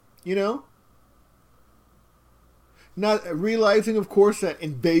 You know? Not realizing, of course, that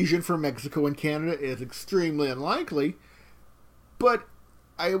invasion from Mexico and Canada is extremely unlikely, but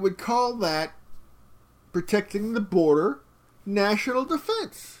I would call that protecting the border national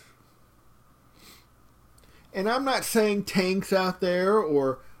defense. And I'm not saying tanks out there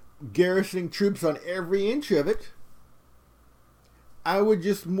or garrisoning troops on every inch of it. I would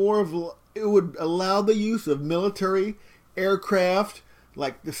just it would allow the use of military aircraft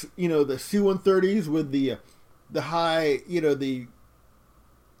like this, you know, the C-130s with the high, you know, the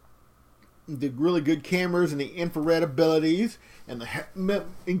really good cameras and the infrared abilities and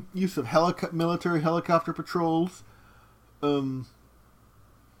the use of military helicopter patrols. And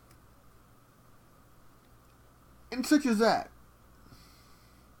such as that.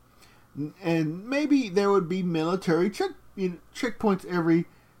 And maybe there would be military checkpoints every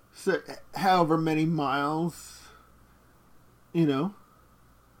however many miles, you know,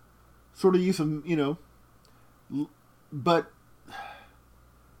 sort of use of, you know, but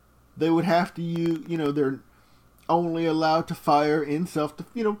they would have to use, you know, they're only allowed to fire in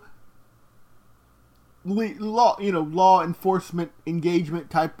law enforcement engagement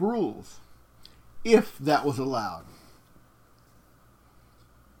type rules, if that was allowed.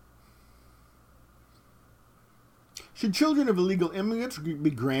 Should children of illegal immigrants be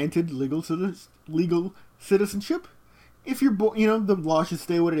granted legal citizenship? If you're born, you know, the law should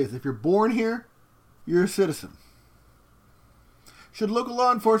stay what it is. If you're born here, you're a citizen. Should local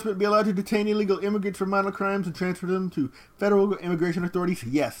law enforcement be allowed to detain illegal immigrants for minor crimes and transfer them to federal immigration authorities?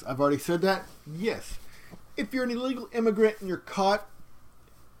 Yes. I've already said that. Yes. If you're an illegal immigrant and you're caught,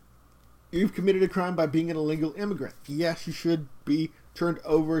 you've committed a crime by being an illegal immigrant. Yes, you should be turned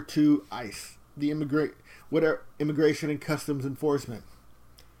over to ICE, the Immigration and Customs Enforcement.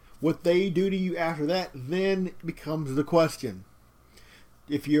 What they do to you after that then becomes the question.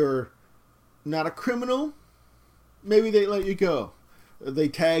 If you're not a criminal, maybe they let you go. They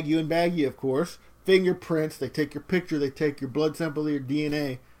tag you and bag you, of course. Fingerprints, they take your picture, they take your blood sample, your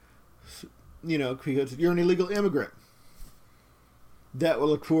DNA, because you're an illegal immigrant. That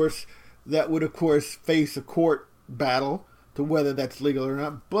would, of course, face a court battle to whether that's legal or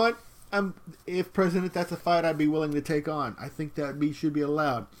not. But if president, that's a fight I'd be willing to take on. I think that should be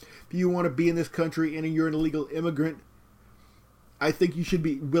allowed. If you want to be in this country and you're an illegal immigrant, I think you should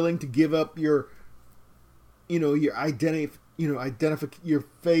be willing to give up your identity, your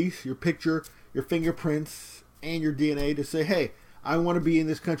face, your picture, your fingerprints, and your DNA to say, hey, I want to be in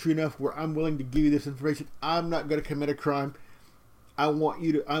this country enough where I'm willing to give you this information. I'm not going to commit a crime. I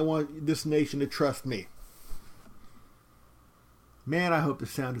want this nation to trust me. Man, I hope the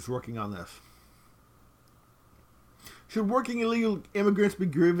sound is working on this. Should working illegal immigrants be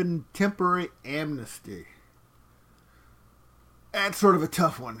given temporary amnesty? That's sort of a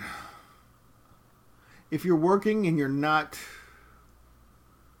tough one. If you're working and you're not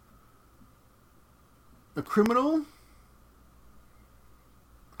a criminal,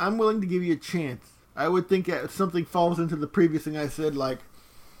 I'm willing to give you a chance. I would think that something falls into the previous thing I said, like,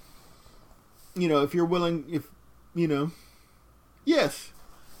 if you're willing, yes.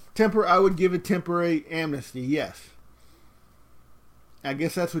 I would give a temporary amnesty, yes. I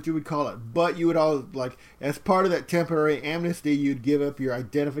guess that's what you would call it. But you would as part of that temporary amnesty, you'd give up your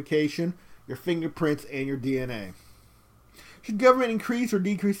identification, your fingerprints, and your DNA. Should government increase or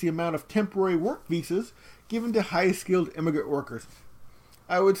decrease the amount of temporary work visas given to high-skilled immigrant workers?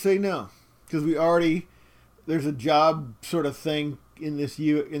 I would say no, because there's a job sort of thing in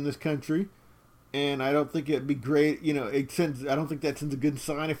this country, and I don't think it'd be great. I don't think that sends a good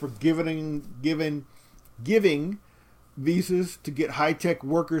sign if we're giving visas to get high-tech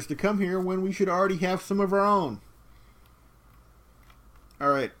workers to come here when we should already have some of our own. All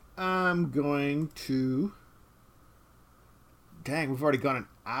right, I'm going to. Dang, we've already gone an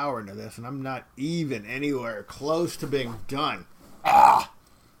hour into this, and I'm not even anywhere close to being done.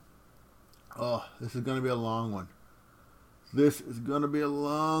 Oh, this is going to be a long one.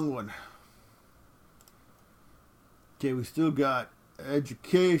 Okay, we still got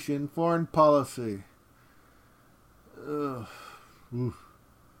education, foreign policy.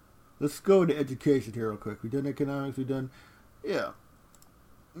 Let's go to education here real quick. We've done economics,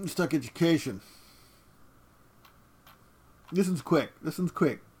 let's talk education. This one's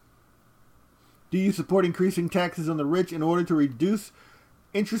quick. Do you support increasing taxes on the rich in order to reduce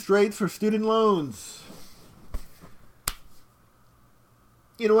interest rates for student loans?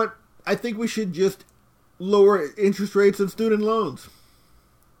 You know what? I think we should just lower interest rates on student loans.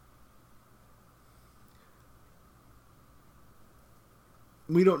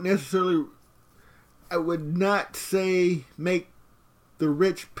 We don't necessarily... I would not say make the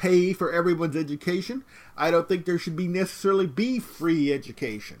rich pay for everyone's education. I don't think there should necessarily be free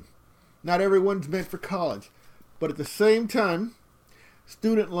education. Not everyone's meant for college. But at the same time,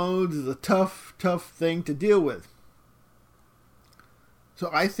 student loans is a tough thing to deal with. So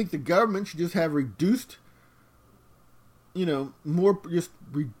I think the government should just have reduce the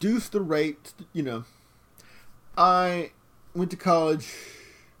rate. I went to college.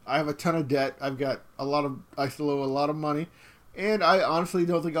 I have a ton of debt. I still owe a lot of money. And I honestly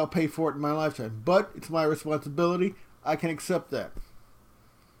don't think I'll pay for it in my lifetime. But it's my responsibility. I can accept that.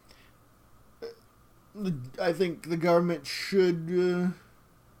 I think the government should...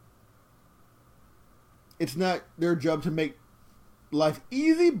 it's not their job to make life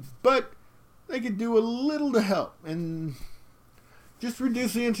easy, but they could do a little to help. And just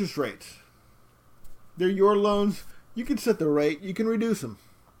reduce the interest rates. They're your loans. You can set the rate. You can reduce them.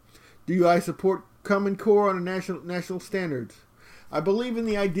 Do I support Common Core on a national standards? I believe in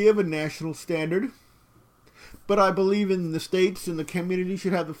the idea of a national standard, but I believe in the states and the community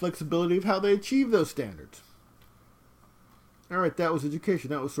should have the flexibility of how they achieve those standards. All right, that was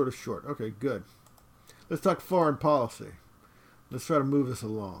education. That was sort of short. Okay, good. Let's talk foreign policy. Let's try to move this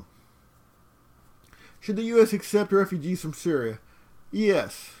along. Should the U.S. accept refugees from Syria?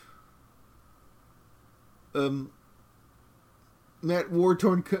 Yes. That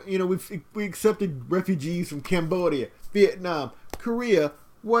war-torn... we accepted refugees from Cambodia, Vietnam, Korea.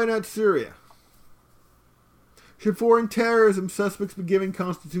 Why not Syria? Should foreign terrorism suspects be given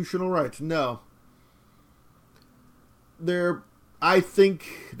constitutional rights? No. I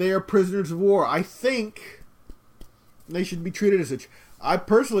think they are prisoners of war. I think they should be treated as such. I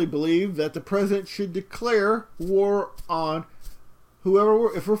personally believe that the president should declare war on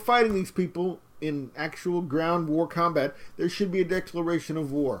whoever... If we're fighting these people in actual ground war combat, there should be a declaration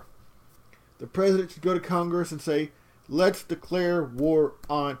of war. The president should go to Congress and say, let's declare war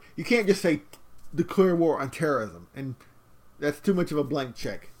on... You can't just say declare war on terrorism, and that's too much of a blank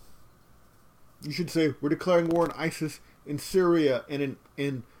check. You should say we're declaring war on ISIS in Syria and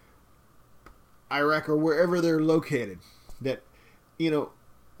in Iraq or wherever they're located. That,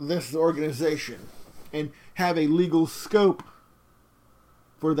 this organization, and have a legal scope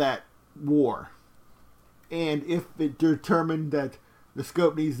for that war. And if it determined that the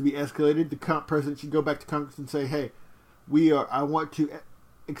scope needs to be escalated, the president should go back to Congress and say, hey, I want to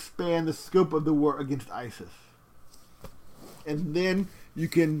expand the scope of the war against ISIS. And then you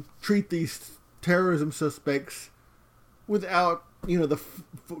can treat these terrorism suspects without,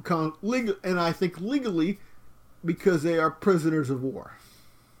 legal, and I think legally, because they are prisoners of war.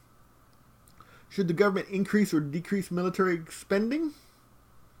 Should the government increase or decrease military spending?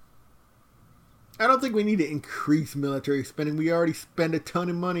 I don't think we need to increase military spending. We already spend a ton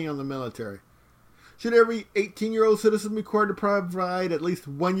of money on the military. Should every 18-year-old citizen be required to provide at least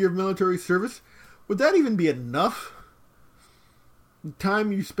 1 year of military service? Would that even be enough? The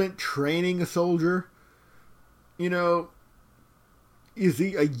time you spent training a soldier, is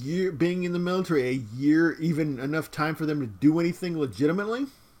a year being in the military, a year even enough time for them to do anything legitimately?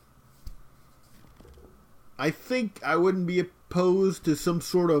 I think I wouldn't be opposed to some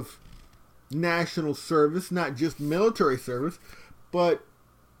sort of national service, not just military service, but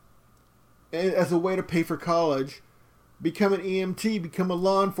as a way to pay for college. Become an EMT, become a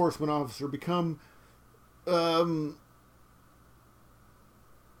law enforcement officer, become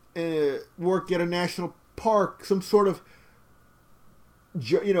work at a national park, some sort of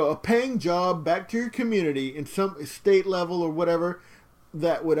a paying job back to your community in some state level or whatever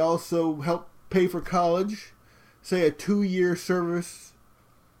that would also help pay for college. Say a 2-year service.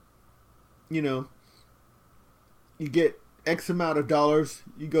 You get X amount of dollars,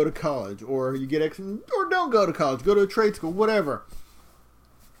 you go to college, or you get X, or don't go to college, go to a trade school, whatever.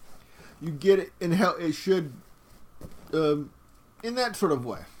 You get it, and how it should, in that sort of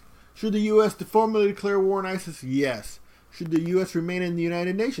way. Should the U.S. formally declare war on ISIS? Yes. Should the U.S. remain in the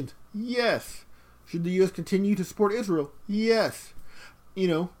United Nations? Yes. Should the U.S. continue to support Israel? Yes.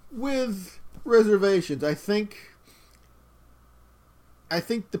 With reservations. I think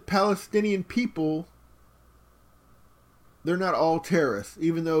the Palestinian people, they're not all terrorists,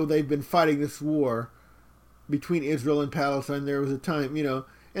 even though they've been fighting this war between Israel and Palestine. There was a time,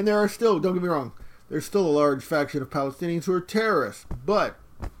 and there are still, don't get me wrong, there's still a large faction of Palestinians who are terrorists, but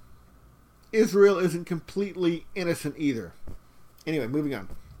Israel isn't completely innocent either. Anyway, moving on.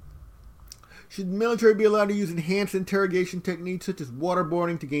 Should the military be allowed to use enhanced interrogation techniques such as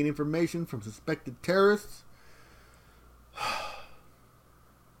waterboarding to gain information from suspected terrorists?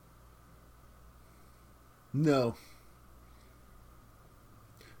 No.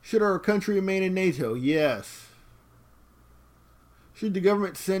 Should our country remain in NATO? Yes. Should the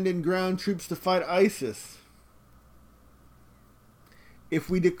government send in ground troops to fight ISIS? If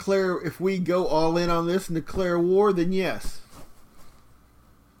we go all in on this and declare war, then yes.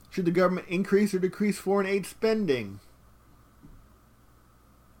 Should the government increase or decrease foreign aid spending?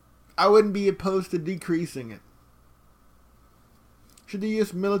 I wouldn't be opposed to decreasing it. Should the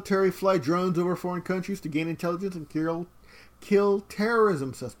U.S. military fly drones over foreign countries to gain intelligence and kill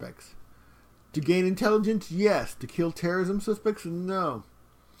terrorism suspects? To gain intelligence, yes. To kill terrorism suspects, no.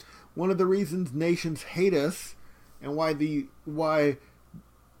 One of the reasons nations hate us and why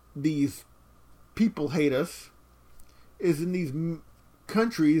these people hate us is in these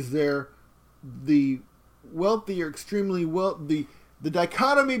countries, the wealthy are extremely wealthy. The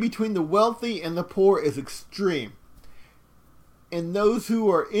dichotomy between the wealthy and the poor is extreme. And those who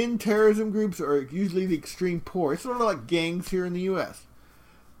are in terrorism groups are usually the extreme poor. It's sort of like gangs here in the U.S.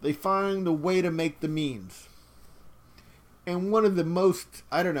 They find a way to make the means. And one of the most,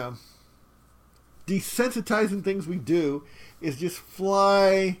 desensitizing things we do is just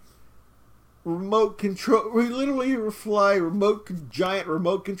fly remote control. We literally fly giant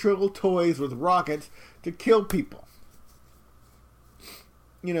remote control toys with rockets to kill people.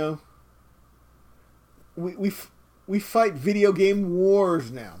 We fight video game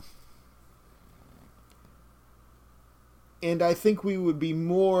wars now. And I think we would be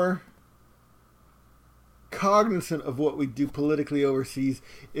more cognizant of what we do politically overseas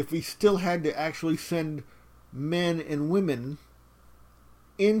if we still had to actually send men and women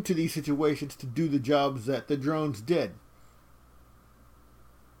into these situations to do the jobs that the drones did.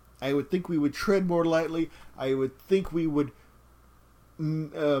 I would think we would tread more lightly. I would think we would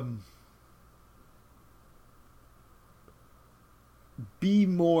be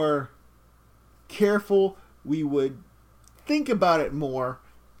more careful. We would think about it more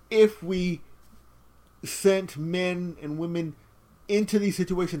if we sent men and women into these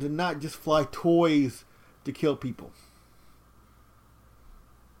situations and not just fly toys to kill people.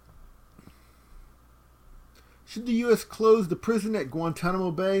 Should the U.S. close the prison at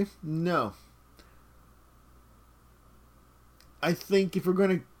Guantanamo Bay? No. I think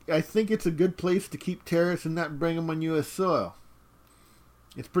it's a good place to keep terrorists and not bring them on U.S. soil.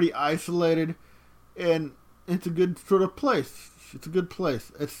 It's pretty isolated, and it's a good sort of place. It's a good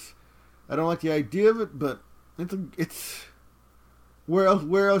place. I don't like the idea of it, but it's where else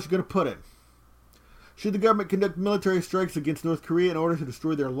you gonna put it? Should the government conduct military strikes against North Korea in order to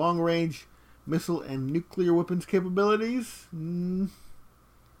destroy their long-range missile and nuclear weapons capabilities?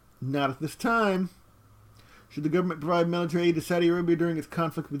 Not at this time. Should the government provide military aid to Saudi Arabia during its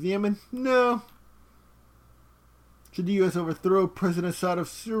conflict with Yemen? No. Should the U.S. overthrow President Assad of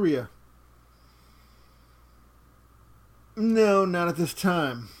Syria? No, not at this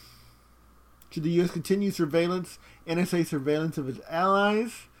time. Should the U.S. continue NSA surveillance of its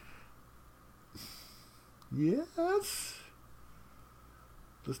allies? Yes.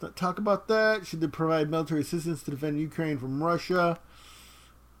 Let's not talk about that. Should they provide military assistance to defend Ukraine from Russia?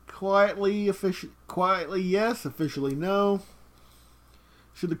 Quietly, yes. Officially, no.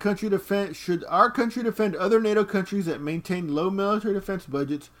 Should our country defend other NATO countries that maintain low military defense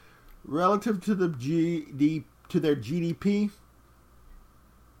budgets relative to their GDP?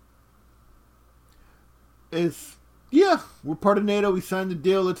 Yeah, we're part of NATO. We signed the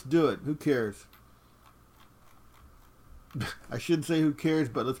deal. Let's do it. Who cares? I shouldn't say who cares,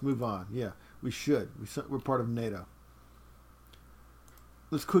 but let's move on. Yeah, we should. We're part of NATO.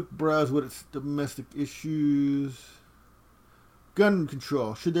 Let's quick browse what its domestic issues. Gun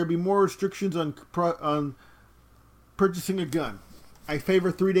control. Should there be more restrictions on purchasing a gun? I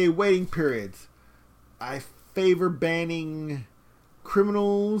favor 3-day waiting periods. I favor banning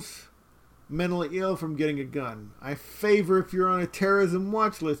criminals, mentally ill from getting a gun. I favor if you're on a terrorism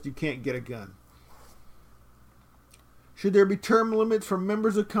watch list, you can't get a gun. Should there be term limits for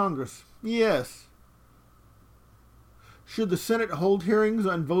members of Congress? Yes. Should the Senate hold hearings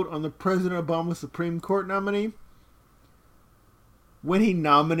on vote on the President Obama Supreme Court nominee? When he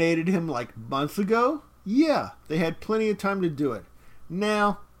nominated him like months ago? Yeah, they had plenty of time to do it.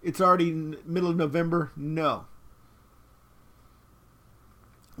 Now, it's already middle of November. No.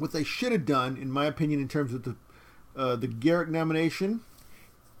 What they should have done, in my opinion, in terms of the Garrick nomination,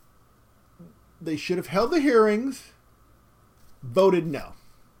 they should have held the hearings, voted no.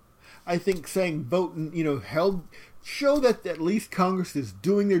 I think saying vote, show that at least Congress is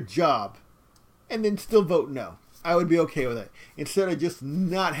doing their job, and then still vote no. I would be okay with it. Instead of just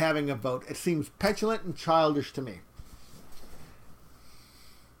not having a vote. It seems petulant and childish to me.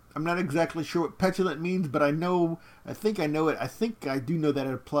 I'm not exactly sure what petulant means, but I think I know it. I think I do know that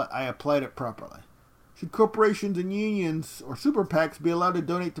I applied it properly. Should corporations and unions or super PACs be allowed to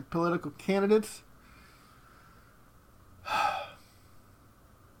donate to political candidates?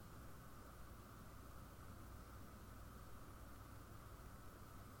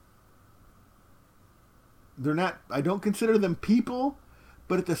 They're not, I don't consider them people,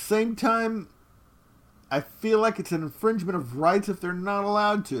 but at the same time, I feel like it's an infringement of rights if they're not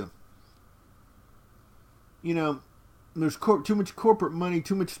allowed to. There's too much corporate money,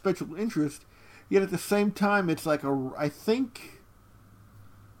 too much special interest, yet at the same time, it's like I think,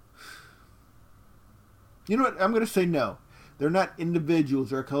 you know what, I'm going to say no. They're not individuals,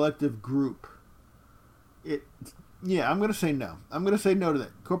 they're a collective group. I'm going to say no. I'm going to say no to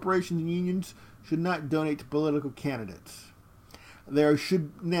that. Corporations and unions should not donate to political candidates. I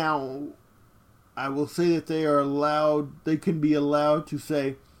will say that they can be allowed to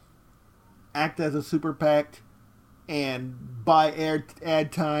say, act as a super PAC and buy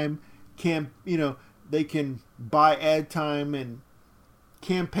ad time, they can buy ad time and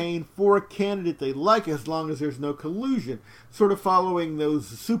campaign for a candidate they like as long as there's no collusion. Sort of following those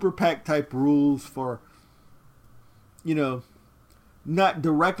super PAC type rules for, not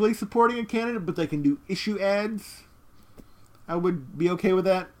directly supporting a candidate, but they can do issue ads. I would be okay with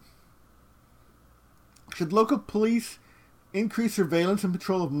that. Should local police increase surveillance and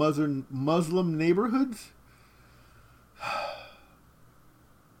patrol of Muslim neighborhoods?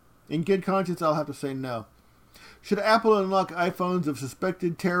 In good conscience, I'll have to say no. Should Apple unlock iPhones of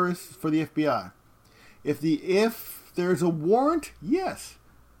suspected terrorists for the FBI? If there's a warrant, yes.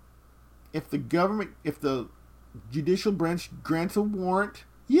 If the judicial branch grants a warrant,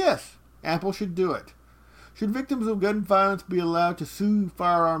 yes, Apple should do it. Should victims of gun violence be allowed to sue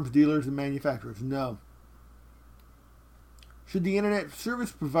firearms dealers and manufacturers? No. Should the internet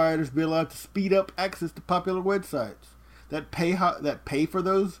service providers be allowed to speed up access to popular websites that pay for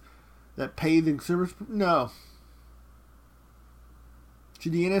those that pay the service? No.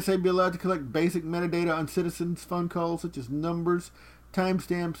 Should the NSA be allowed to collect basic metadata on citizens' phone calls, such as numbers,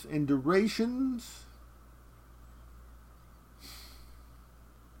 timestamps, and durations?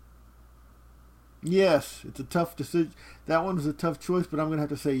 Yes, it's a tough decision. That one was a tough choice, but I'm going to have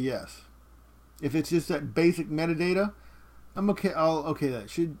to say yes. If it's just that basic metadata, I'm okay. I'll okay that.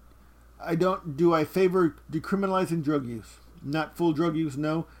 Do I favor decriminalizing drug use? Not full drug use,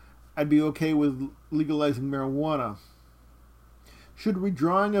 no. I'd be okay with legalizing marijuana. Should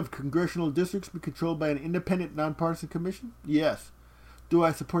redrawing of congressional districts be controlled by an independent, nonpartisan commission? Yes. Do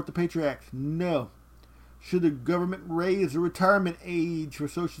I support the Patriot Act? No. Should the government raise the retirement age for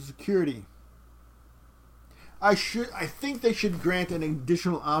Social Security? I think they should grant an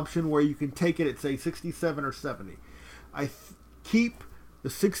additional option where you can take it at, say, 67 or 70. Keep the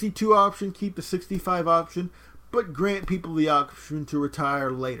 62 option, keep the 65 option, but grant people the option to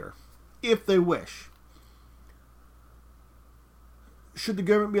retire later, if they wish. Should the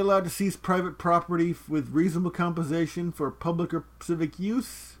government be allowed to seize private property with reasonable compensation for public or civic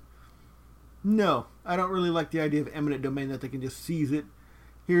use? No. I don't really like the idea of eminent domain, that they can just seize it.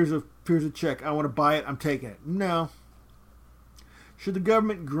 Here's a check. I want to buy it. I'm taking it. No. Should the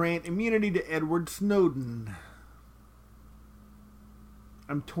government grant immunity to Edward Snowden?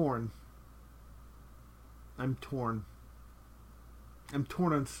 I'm torn. I'm torn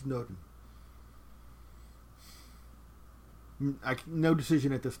on Snowden. No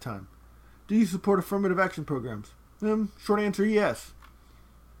decision at this time. Do you support affirmative action programs? Short answer, yes.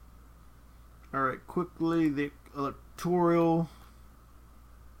 Alright, quickly, the electoral.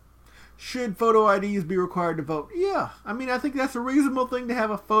 Should photo IDs be required to vote? Yeah. I mean, I think that's a reasonable thing to have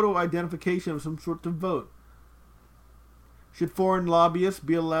a photo identification of some sort to vote. Should foreign lobbyists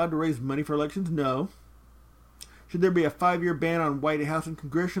be allowed to raise money for elections? No. Should there be a 5-year ban on White House and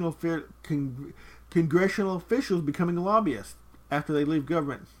congressional officials becoming lobbyists after they leave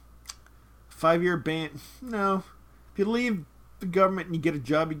government? 5-year ban? No. If you leave the government and you get a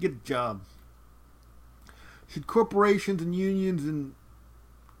job, you get a job. Should corporations and unions and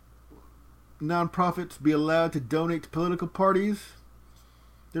nonprofits be allowed to donate to political parties?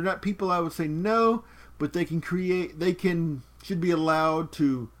 They're not people, I would say no, but should be allowed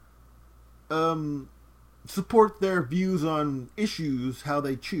to support their views on issues how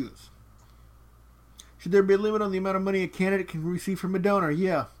they choose. Should there be a limit on the amount of money a candidate can receive from a donor?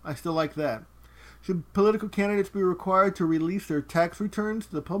 Yeah, I still like that. Should political candidates be required to release their tax returns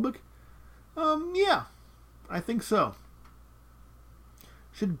to the public? Yeah, I think so.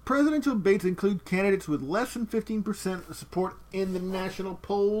 Should presidential debates include candidates with less than 15% support in the national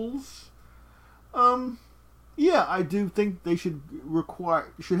polls? Yeah, I do think they should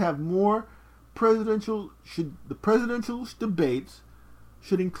have more the presidential debates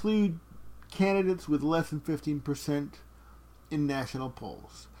should include candidates with less than 15% in national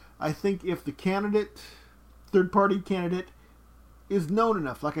polls. I think if the third-party candidate, is known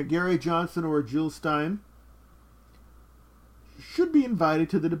enough, like a Gary Johnson or a Jill Stein, should be invited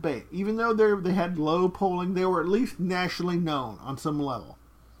to the debate. Even though they had low polling, they were at least nationally known on some level.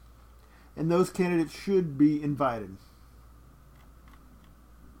 And those candidates should be invited.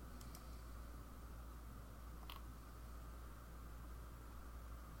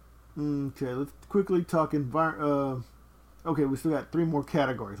 Okay, let's quickly talk okay, we still got 3 more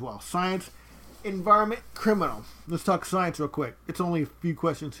categories. Wow, science, environment, criminal. Let's talk science real quick. It's only a few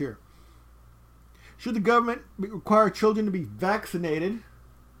questions here. Should the government require children to be vaccinated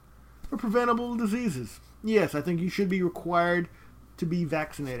for preventable diseases? Yes, I think you should be required to be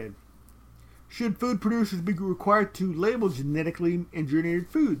vaccinated. Should food producers be required to label genetically engineered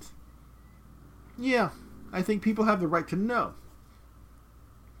foods? Yeah, I think people have the right to know.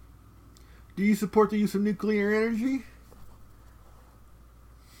 Do you support the use of nuclear energy?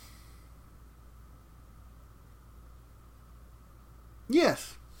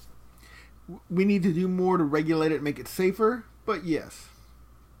 Yes. We need to do more to regulate it and make it safer, but yes.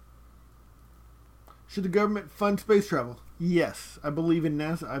 Should the government fund space travel? Yes. I believe in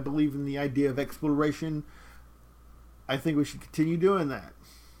NASA. I believe in the idea of exploration. I think we should continue doing that.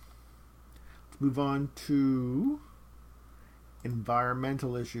 Let's move on to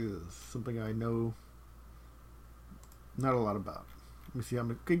environmental issues. Something I know not a lot about. Let me see.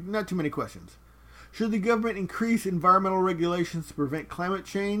 Not too many questions. Should the government increase environmental regulations to prevent climate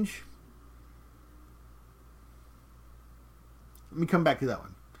change? Let me come back to that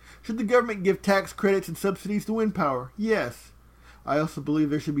one. Should the government give tax credits and subsidies to wind power? Yes. I also believe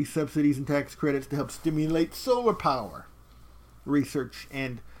there should be subsidies and tax credits to help stimulate solar power research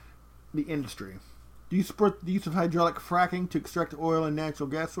and the industry. Do you support the use of hydraulic fracking to extract oil and natural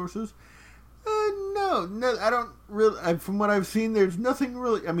gas sources? No, I don't really. From what I've seen, there's nothing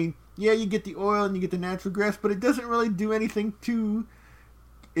really. I mean, yeah, you get the oil and you get the natural gas, but it doesn't really do anything to.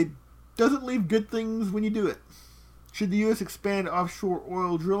 It doesn't leave good things when you do it. Should the U.S. expand offshore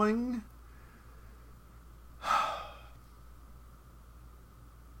oil drilling?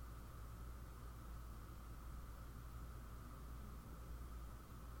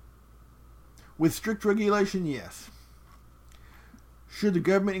 With strict regulation, yes. Should the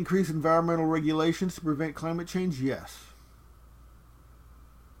government increase environmental regulations to prevent climate change? Yes.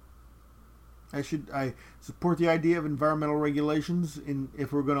 I support the idea of environmental regulations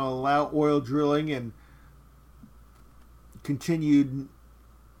if we're going to allow oil drilling and continued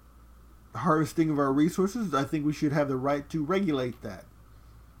harvesting of our resources. I think we should have the right to regulate that.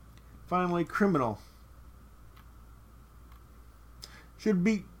 Finally, criminal.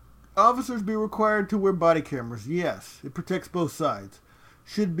 Should officers be required to wear body cameras? Yes. It protects both sides.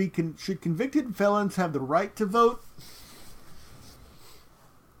 Should convicted felons have the right to vote?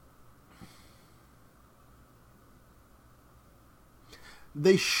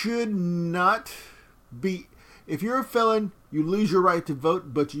 They should not be. If you're a felon, you lose your right to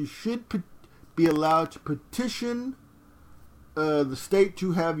vote, but you should be allowed to petition the state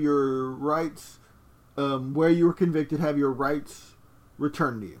to have your rights, where you were convicted, have your rights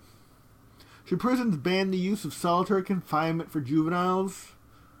returned to you. Should prisons ban the use of solitary confinement for juveniles?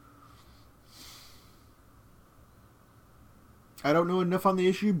 I don't know enough on the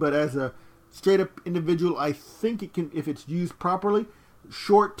issue, but as a straight-up individual, I think it can, if it's used properly,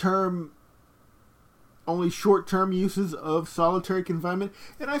 only short-term uses of solitary confinement,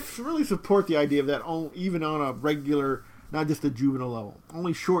 and I really support the idea of that, even on a regular, not just a juvenile level.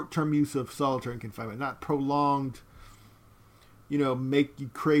 Only short-term use of solitary confinement, not prolonged, make you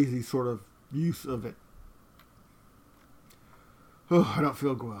crazy sort of use of it. Oh, I don't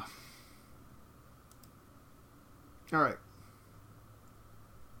feel well. All right.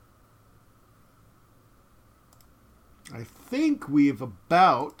 I think we've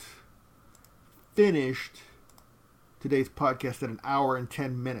about finished today's podcast at an hour and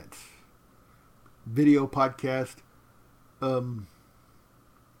 10 minutes. Video podcast, audio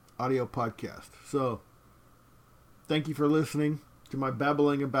podcast. So, thank you for listening to my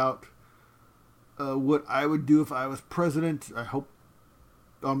babbling about what I would do if I was president. I hope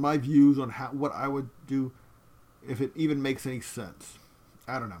on my views on what I would do, if it even makes any sense.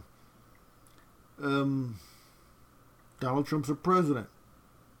 I don't know. Donald Trump's a president,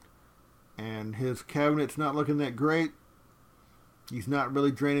 and his cabinet's not looking that great. He's not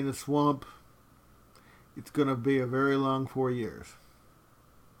really draining the swamp. It's going to be a very long 4 years.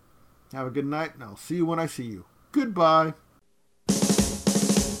 Have a good night, and I'll see you when I see you. Goodbye.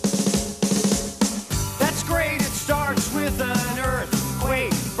 That's great. It starts with an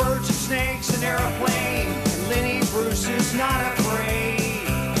earthquake, birds and snakes, an airplane. And Lenny Bruce is not afraid.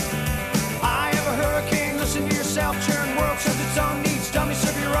 I have a hurricane. Listen to yourself. Churn world serves its own needs. Dummy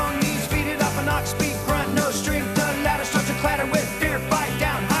serve your own needs. Feed it off an ox beat. Grunt no strength. The ladder starts to clatter with fear. Fight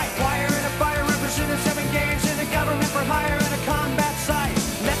down. High wire in a fire. Represented 7 games in a government for hire in a combat site.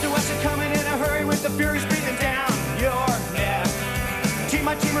 Left and west are coming in a hurry with the furies breathing down your neck. Team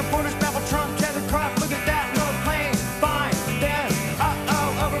my team reporters baffle Trump. Tether crop. Look at that. No plane. Fine. Then.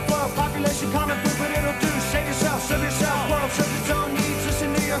 Overflow. Population common food. But it'll do. Save yourself. Serve yourself. World serves its own needs.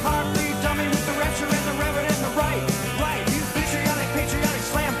 Listen to your heart. Bleed. Dummy with the rapture and the reverend and the right. Right. You patriotic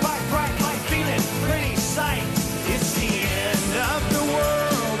slam fight. Bright light. Feeling pretty sight. It's the end of the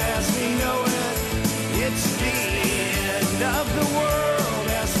world as we know it. It's the end of the world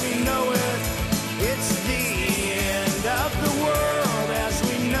as we know it. It's the end of the world as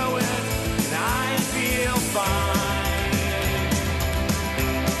we know it. And I feel fine.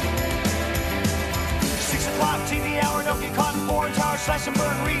 6 o'clock TV hour. Don't get caught in foreign tower. Slash and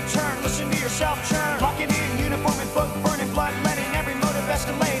burn. Return. Listen to yourself churn. Locking in uniform and book. Burning blood. Letting every motive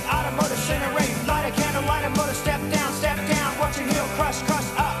escalate. Automotive incinerate. Light a candle. Light a motor. Step down. Step down. Watching heel crush. Crush.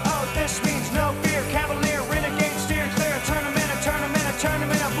 This means no fear. Cavalier. Renegade. Steer clear. A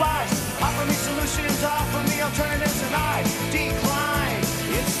tournament of lies. Offer me solutions. Offer me alternatives. And I decline.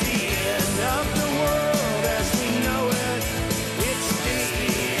 It's the end of the world as we know it. It's the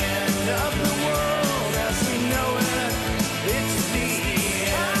end of the world as we know it. It's the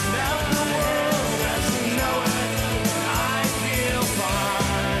end of the world as we know it.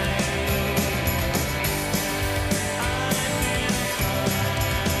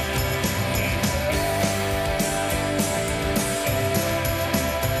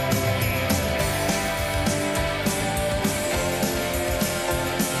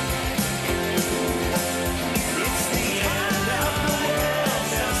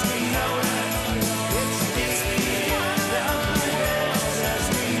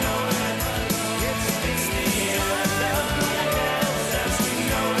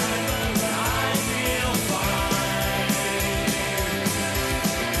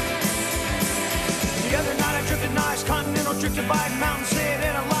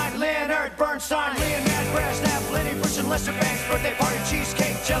 sign. Leonard Brasnap, Lenny Bruce, and Lester Banks. Birthday party,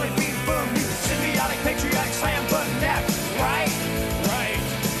 cheesecake, jelly bean, boom. You symbiotic, patriotic, slam button nap. Right? Right.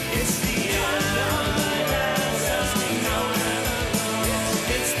 It's the end of the world as we know it.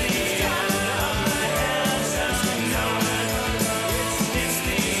 It's the end of the world as we know it. It's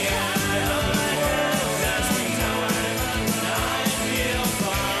the end of the world as we know it. And I feel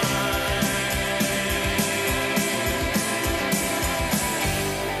fine.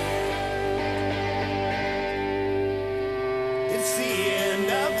 It's the end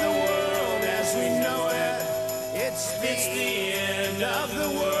of the world as we know it. It's the end of the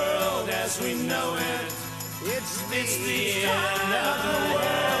world as we know it. It's the end of the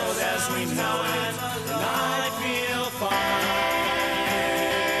world as we know it. And I feel fine.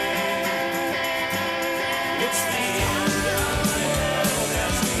 It's the